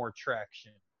get more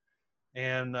traction.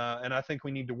 And I think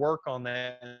we need to work on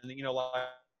that. And like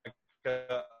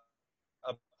a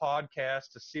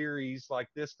podcast, a series like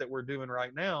this that we're doing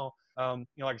right now. Like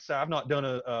I said, I've not done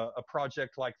a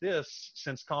project like this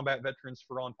since Combat Veterans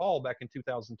for Ron Paul back in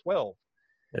 2012.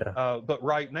 Yeah, But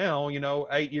right now,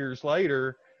 8 years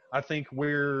later, I think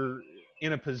we're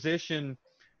in a position,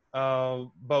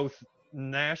 both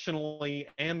nationally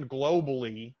and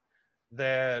globally,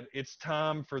 that it's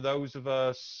time for those of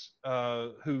us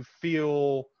who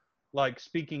feel like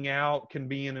speaking out can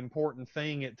be an important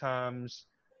thing at times.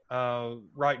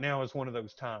 Right now is one of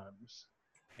those times.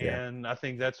 yeah, And I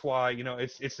think that's why,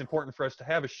 it's important for us to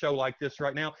have a show like this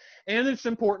right now. And it's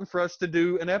important for us to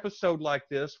do an episode like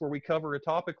this where we cover a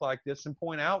topic like this and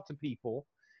point out to people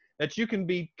that you can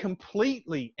be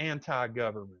completely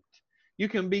anti-government. You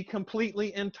can be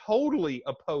completely and totally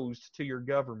opposed to your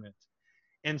government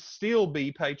and still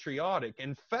be patriotic.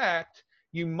 In fact,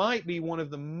 you might be one of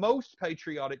the most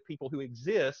patriotic people who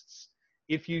exists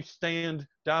if you stand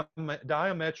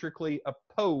diametrically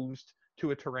opposed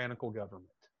to a tyrannical government.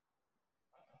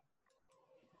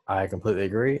 I completely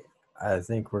agree. I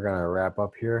think we're gonna wrap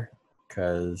up here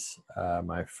because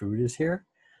my food is here.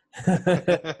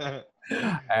 I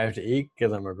have to eat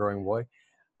because I'm a growing boy.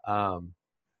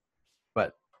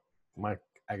 But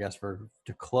I guess to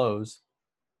close,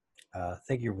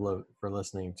 thank you for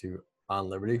listening to On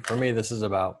Liberty. For me, this is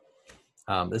about.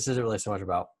 This isn't really so much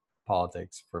about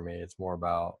politics. For me, it's more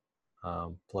about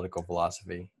political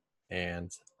philosophy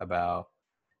and about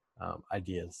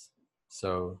ideas.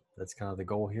 So that's kind of the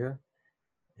goal here.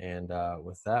 And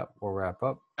with that, we'll wrap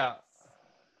up. Yeah.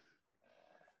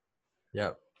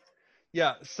 Yep.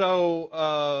 Yeah.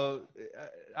 So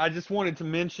I just wanted to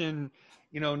mention,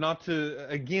 not to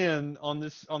again on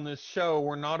this show,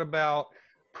 we're not about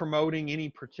promoting any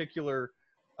particular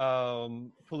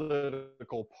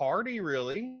political party,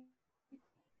 really.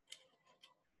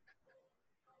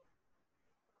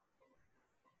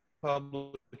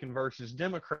 Republican versus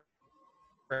Democrat.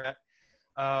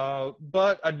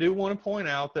 But I do want to point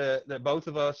out that both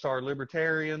of us are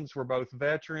libertarians. We're both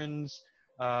veterans.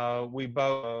 We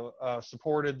both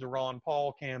supported the Ron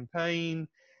Paul campaign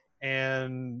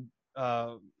and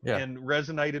and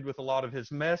resonated with a lot of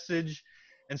his message.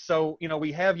 And so,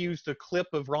 we have used a clip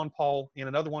of Ron Paul in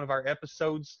another one of our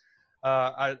episodes.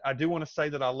 I do want to say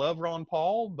that I love Ron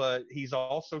Paul, but he's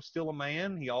also still a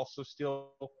man. He also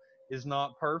still is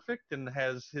not perfect and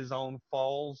has his own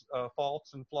faults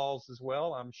and flaws as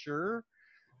well, I'm sure.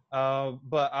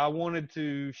 But I wanted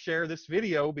to share this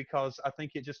video because I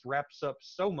think it just wraps up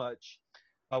so much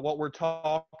what we're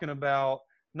talking about,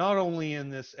 not only in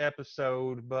this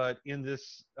episode, but in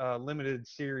this limited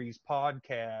series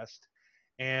podcast.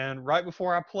 And right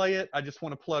before I play it, I just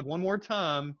want to plug one more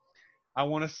time. I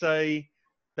want to say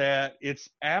that it's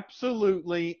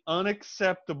absolutely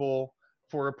unacceptable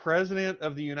for a president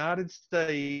of the United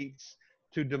States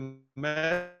to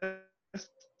domestically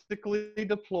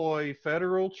deploy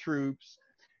federal troops.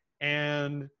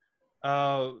 And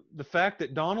the fact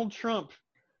that Donald Trump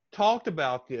talked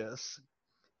about this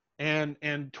and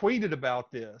tweeted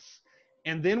about this.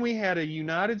 And then we had a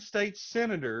United States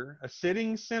senator, a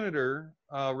sitting senator,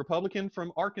 Republican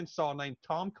from Arkansas named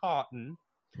Tom Cotton,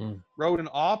 wrote an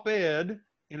op-ed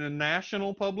in a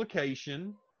national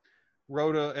publication,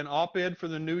 wrote an op-ed for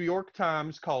the New York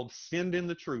Times called Send in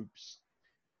the Troops.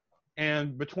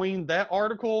 And between that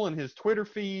article and his Twitter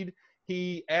feed,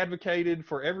 he advocated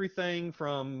for everything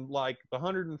from like the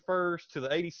 101st to the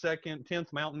 82nd,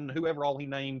 10th Mountain, whoever all he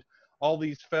named, all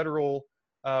these federal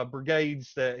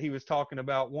brigades that he was talking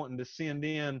about wanting to send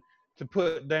in to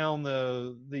put down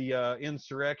the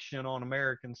insurrection on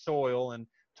American soil, and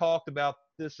talked about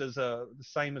this as the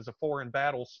same as a foreign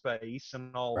battle space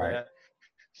and all that.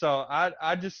 So I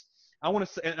want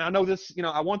to say, and I know this,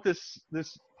 I want this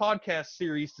podcast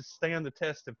series to stand the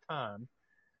test of time.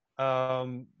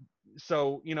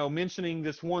 So, mentioning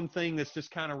this one thing that's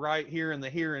just kind of right here in the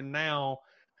here and now,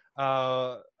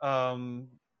 uh, um,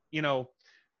 you know,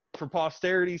 for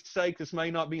posterity's sake, this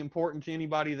may not be important to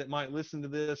anybody that might listen to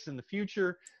this in the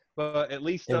future, but at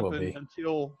least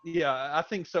until, yeah, I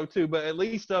think so too. But at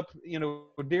least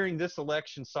during this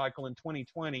election cycle in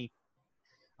 2020,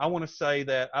 I want to say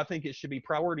that I think it should be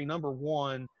priority number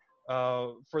one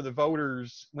for the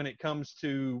voters when it comes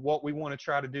to what we want to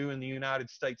try to do in the United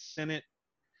States Senate.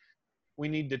 We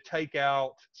need to take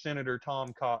out Senator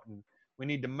Tom Cotton. We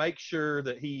need to make sure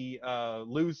that he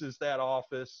loses that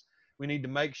office. We need to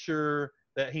make sure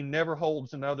that he never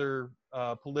holds another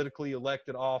politically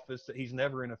elected office, that he's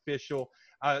never an official.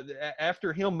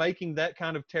 After him making that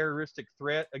kind of terroristic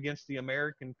threat against the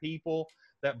American people,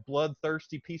 that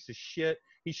bloodthirsty piece of shit,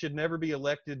 he should never be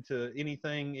elected to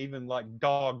anything, even like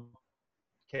dog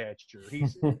catcher.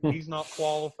 He's not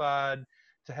qualified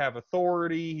to have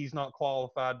authority. He's not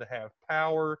qualified to have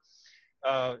power.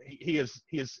 He's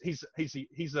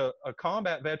a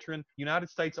combat veteran, United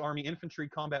States Army infantry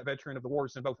combat veteran of the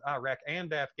wars in both Iraq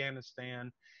and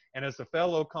Afghanistan. And as a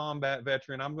fellow combat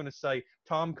veteran, I'm going to say,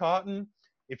 Tom Cotton,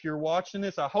 if you're watching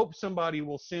this, I hope somebody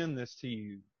will send this to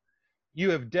you. You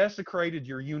have desecrated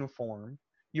your uniform.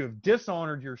 You have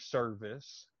dishonored your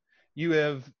service. You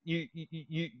have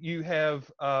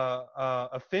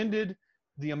offended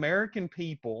the American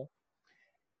people,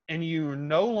 and you are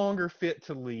no longer fit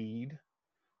to lead.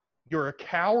 You're a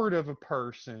coward of a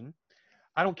person.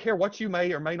 I don't care what you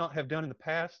may or may not have done in the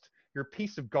past. You're a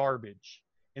piece of garbage,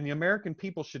 and the American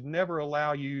people should never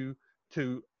allow you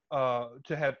to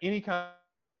have any kind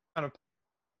of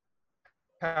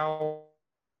power.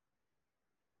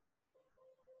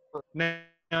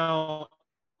 Now,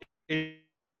 it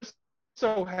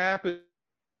so happens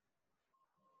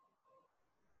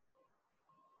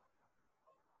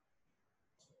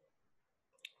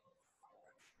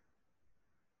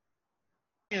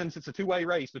it's a two-way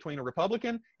race between a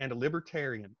Republican and a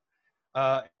Libertarian.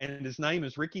 And his name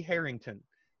is Ricky Harrington.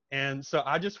 And so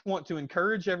I just want to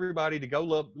encourage everybody to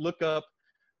go look up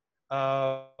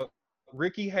uh,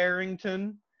 Ricky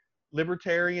Harrington,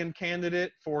 Libertarian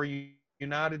candidate for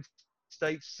United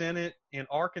States Senate in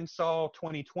Arkansas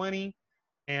 2020.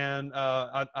 And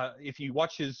if you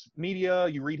watch his media,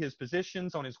 you read his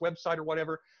positions on his website or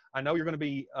whatever, I know you're going to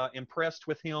be impressed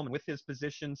with him and with his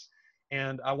positions.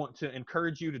 And I want to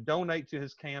encourage you to donate to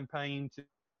his campaign,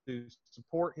 to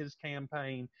support his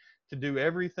campaign, to do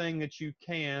everything that you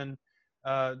can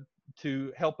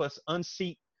to help us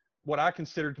unseat what I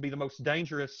consider to be the most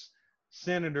dangerous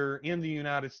senator in the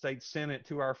United States Senate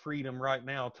to our freedom right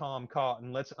now, Tom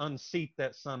Cotton. Let's unseat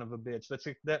that son of a bitch. Let's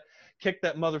kick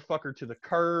that motherfucker to the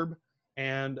curb,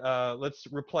 and let's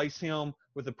replace him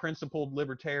with a principled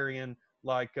libertarian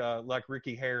like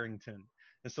Ricky Harrington.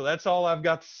 And so that's all I've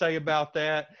got to say about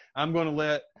that. I'm going to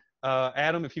let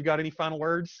Adam, if you've got any final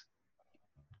words.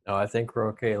 No, I think we're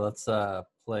okay. Let's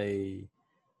play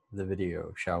the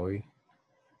video, shall we?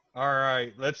 All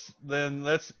right. Let's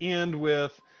end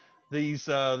with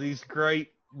these great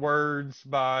words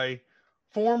by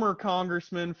former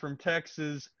Congressman from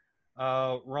Texas,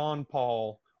 Ron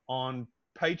Paul, on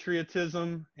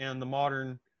patriotism and the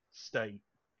modern state.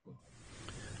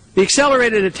 The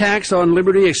accelerated attacks on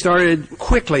liberty started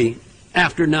quickly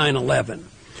after 9/11.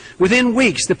 Within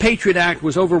weeks, the Patriot Act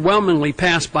was overwhelmingly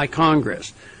passed by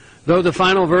Congress. Though the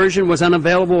final version was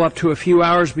unavailable up to a few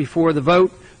hours before the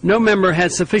vote, no member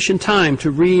had sufficient time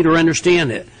to read or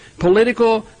understand it.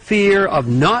 Political fear of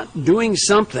not doing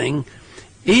something,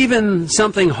 even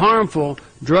something harmful,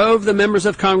 drove the members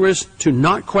of Congress to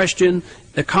not question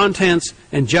the contents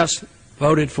and just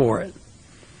voted for it.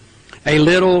 A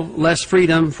little less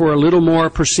freedom for a little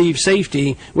more perceived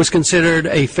safety was considered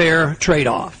a fair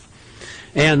trade-off,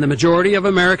 and the majority of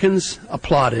Americans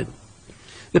applauded.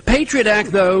 The Patriot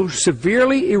Act, though,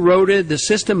 severely eroded the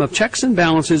system of checks and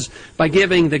balances by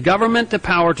giving the government the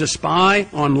power to spy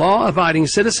on law-abiding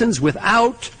citizens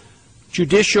without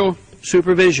judicial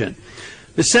supervision.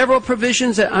 The several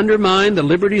provisions that undermine the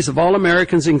liberties of all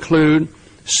Americans include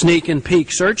sneak and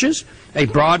peek searches, a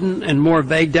broadened and more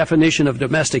vague definition of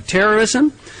domestic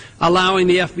terrorism, allowing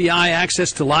the FBI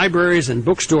access to libraries and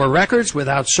bookstore records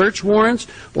without search warrants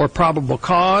or probable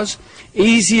cause,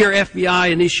 easier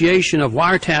FBI initiation of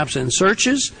wiretaps and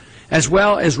searches, as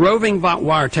well as roving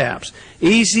wiretaps,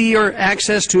 easier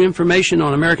access to information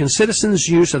on American citizens'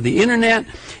 use of the Internet,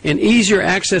 and easier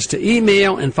access to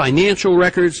email and financial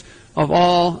records of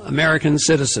all American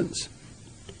citizens.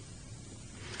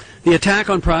 The attack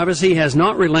on privacy has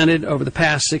not relented over the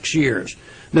past 6 years.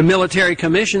 The Military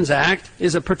Commissions Act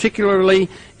is a particularly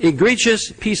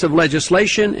egregious piece of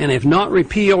legislation, and if not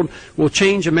repealed, will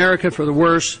change America for the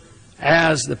worse,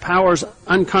 as the powers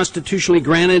unconstitutionally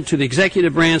granted to the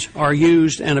executive branch are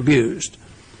used and abused.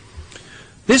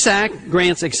 This act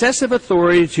grants excessive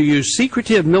authority to use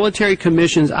secretive military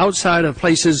commissions outside of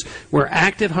places where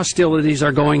active hostilities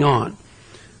are going on.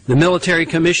 The Military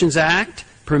Commissions Act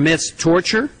permits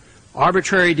torture,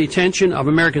 arbitrary detention of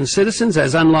American citizens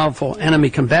as unlawful enemy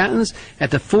combatants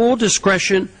at the full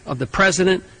discretion of the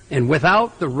President and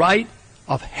without the right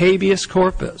of habeas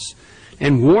corpus,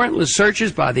 and warrantless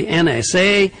searches by the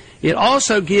NSA. It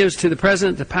also gives to the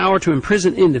President the power to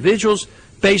imprison individuals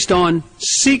based on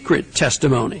secret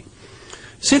testimony.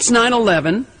 Since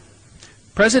 9/11,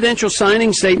 presidential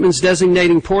signing statements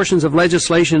designating portions of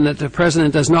legislation that the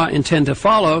President does not intend to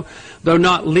follow, though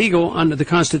not legal under the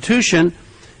Constitution,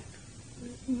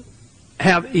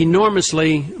 have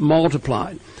enormously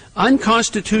multiplied.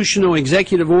 Unconstitutional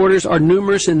executive orders are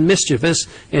numerous and mischievous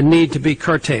and need to be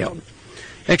curtailed.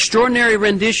 Extraordinary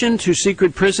rendition to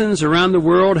secret prisons around the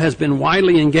world has been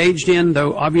widely engaged in,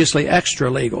 though obviously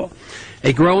extra-legal.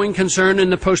 A growing concern in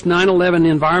the post-9/11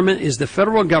 environment is the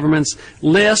federal government's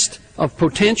list of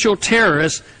potential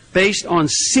terrorists based on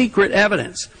secret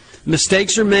evidence.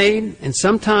 Mistakes are made, and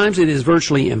sometimes it is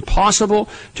virtually impossible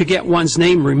to get one's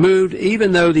name removed,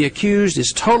 even though the accused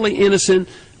is totally innocent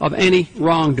of any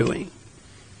wrongdoing.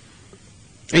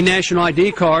 A national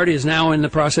ID card is now in the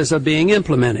process of being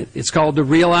implemented. It's called the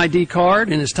Real ID card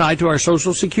and is tied to our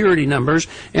Social Security numbers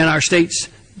and our state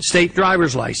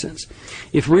driver's license.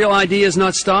 If Real ID is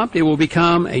not stopped, it will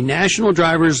become a national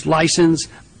driver's license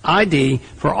ID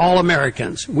for all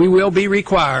Americans. We will be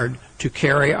required to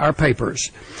carry our papers.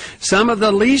 Some of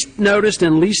the least noticed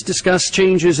and least discussed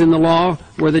changes in the law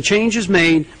were the changes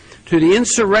made to the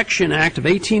Insurrection Act of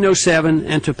 1807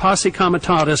 and to Posse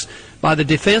Comitatus by the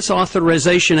Defense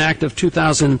Authorization Act of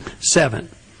 2007.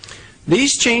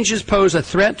 These changes pose a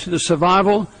threat to the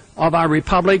survival of our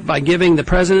republic by giving the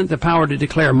President the power to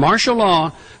declare martial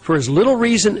law for as little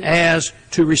reason as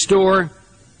to restore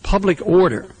public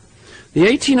order. The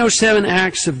 1807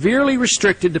 Act severely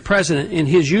restricted the President in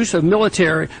his use of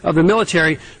the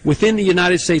military within the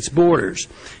United States borders,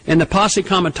 and the Posse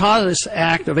Comitatus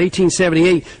Act of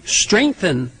 1878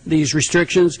 strengthened these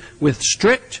restrictions with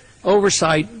strict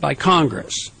oversight by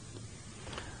Congress.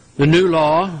 The new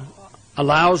law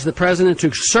allows the President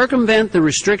to circumvent the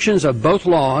restrictions of both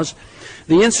laws.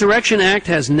 The Insurrection Act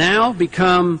has now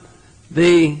become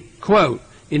the, quote,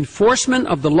 Enforcement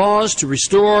of the Laws to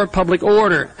Restore Public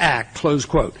Order Act, close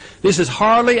quote. This is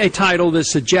hardly a title that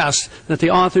suggests that the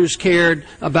authors cared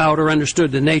about or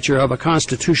understood the nature of a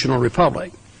constitutional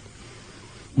republic.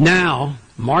 Now,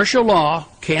 martial law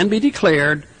can be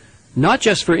declared not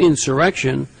just for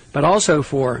insurrection, but also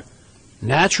for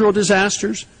natural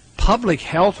disasters, public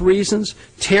health reasons,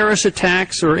 terrorist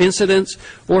attacks or incidents,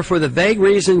 or for the vague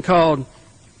reason called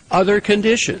other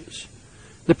conditions.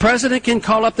 The President can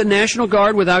call up the National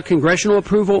Guard without congressional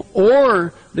approval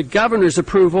or the governor's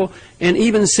approval, and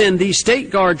even send these state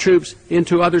guard troops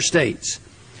into other states.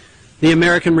 The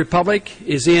American Republic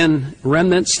is in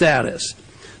remnant status.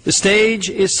 The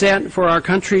stage is set for our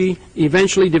country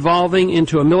eventually devolving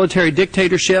into a military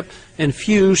dictatorship, and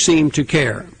few seem to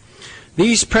care.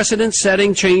 These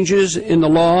precedent-setting changes in the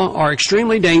law are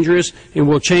extremely dangerous and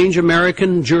will change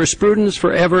American jurisprudence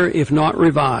forever if not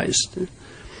revised.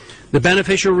 The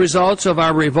beneficial results of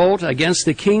our revolt against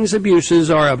the King's abuses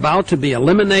are about to be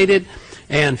eliminated,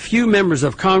 and few members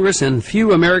of Congress and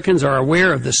few Americans are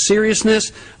aware of the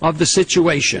seriousness of the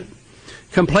situation.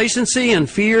 Complacency and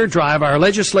fear drive our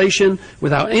legislation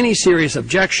without any serious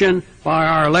objection by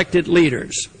our elected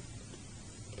leaders.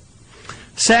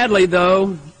 Sadly,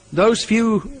 though, those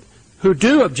few who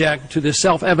do object to this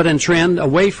self-evident trend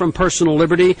away from personal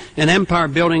liberty and empire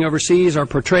building overseas are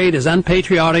portrayed as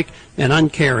unpatriotic and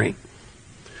uncaring.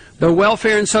 Though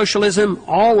welfare and socialism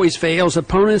always fails,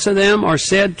 opponents of them are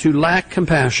said to lack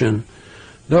compassion.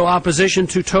 Though opposition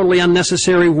to totally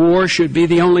unnecessary war should be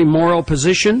the only moral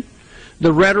position,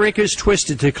 the rhetoric is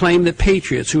twisted to claim that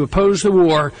patriots who oppose the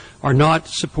war are not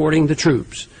supporting the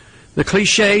troops. The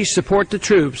cliche, support the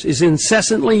troops, is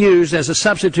incessantly used as a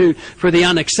substitute for the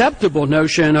unacceptable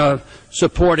notion of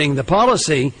supporting the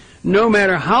policy, no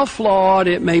matter how flawed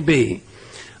it may be.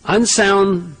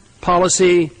 Unsound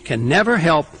policy can never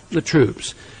help the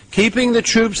troops. Keeping the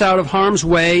troops out of harm's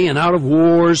way and out of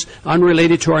wars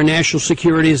unrelated to our national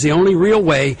security is the only real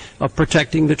way of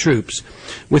protecting the troops.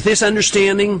 With this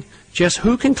understanding, just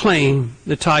who can claim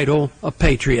the title of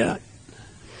patriot?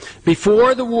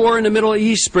 Before the war in the Middle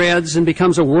East spreads and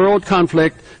becomes a world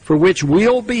conflict for which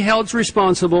we'll be held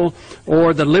responsible,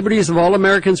 or the liberties of all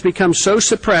Americans become so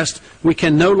suppressed we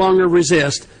can no longer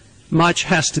resist, much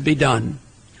has to be done.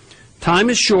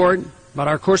 Time is short, but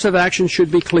our course of action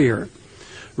should be clear.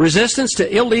 Resistance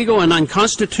to illegal and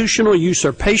unconstitutional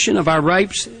usurpation of our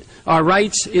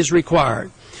rights is required.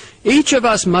 Each of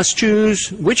us must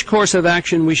choose which course of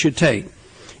action we should take: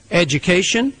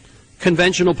 education,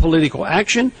 conventional political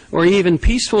action, or even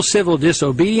peaceful civil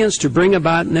disobedience to bring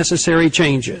about necessary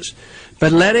changes.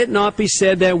 But let it not be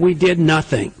said that we did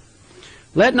nothing.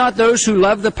 Let not those who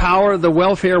love the power of the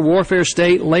welfare warfare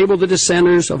state label the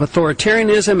dissenters of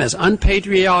authoritarianism as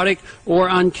unpatriotic or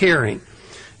uncaring.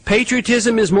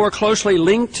 Patriotism is more closely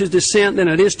linked to dissent than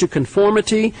it is to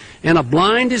conformity and a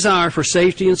blind desire for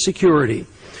safety and security.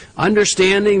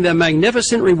 Understanding the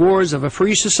magnificent rewards of a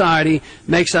free society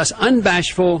makes us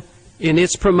unbashful in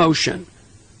its promotion,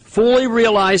 fully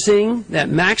realizing that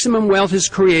maximum wealth is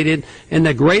created and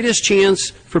the greatest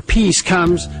chance for peace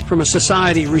comes from a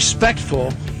society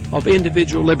respectful of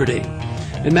individual liberty.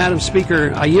 And Madam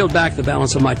Speaker, I yield back the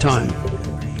balance of my time.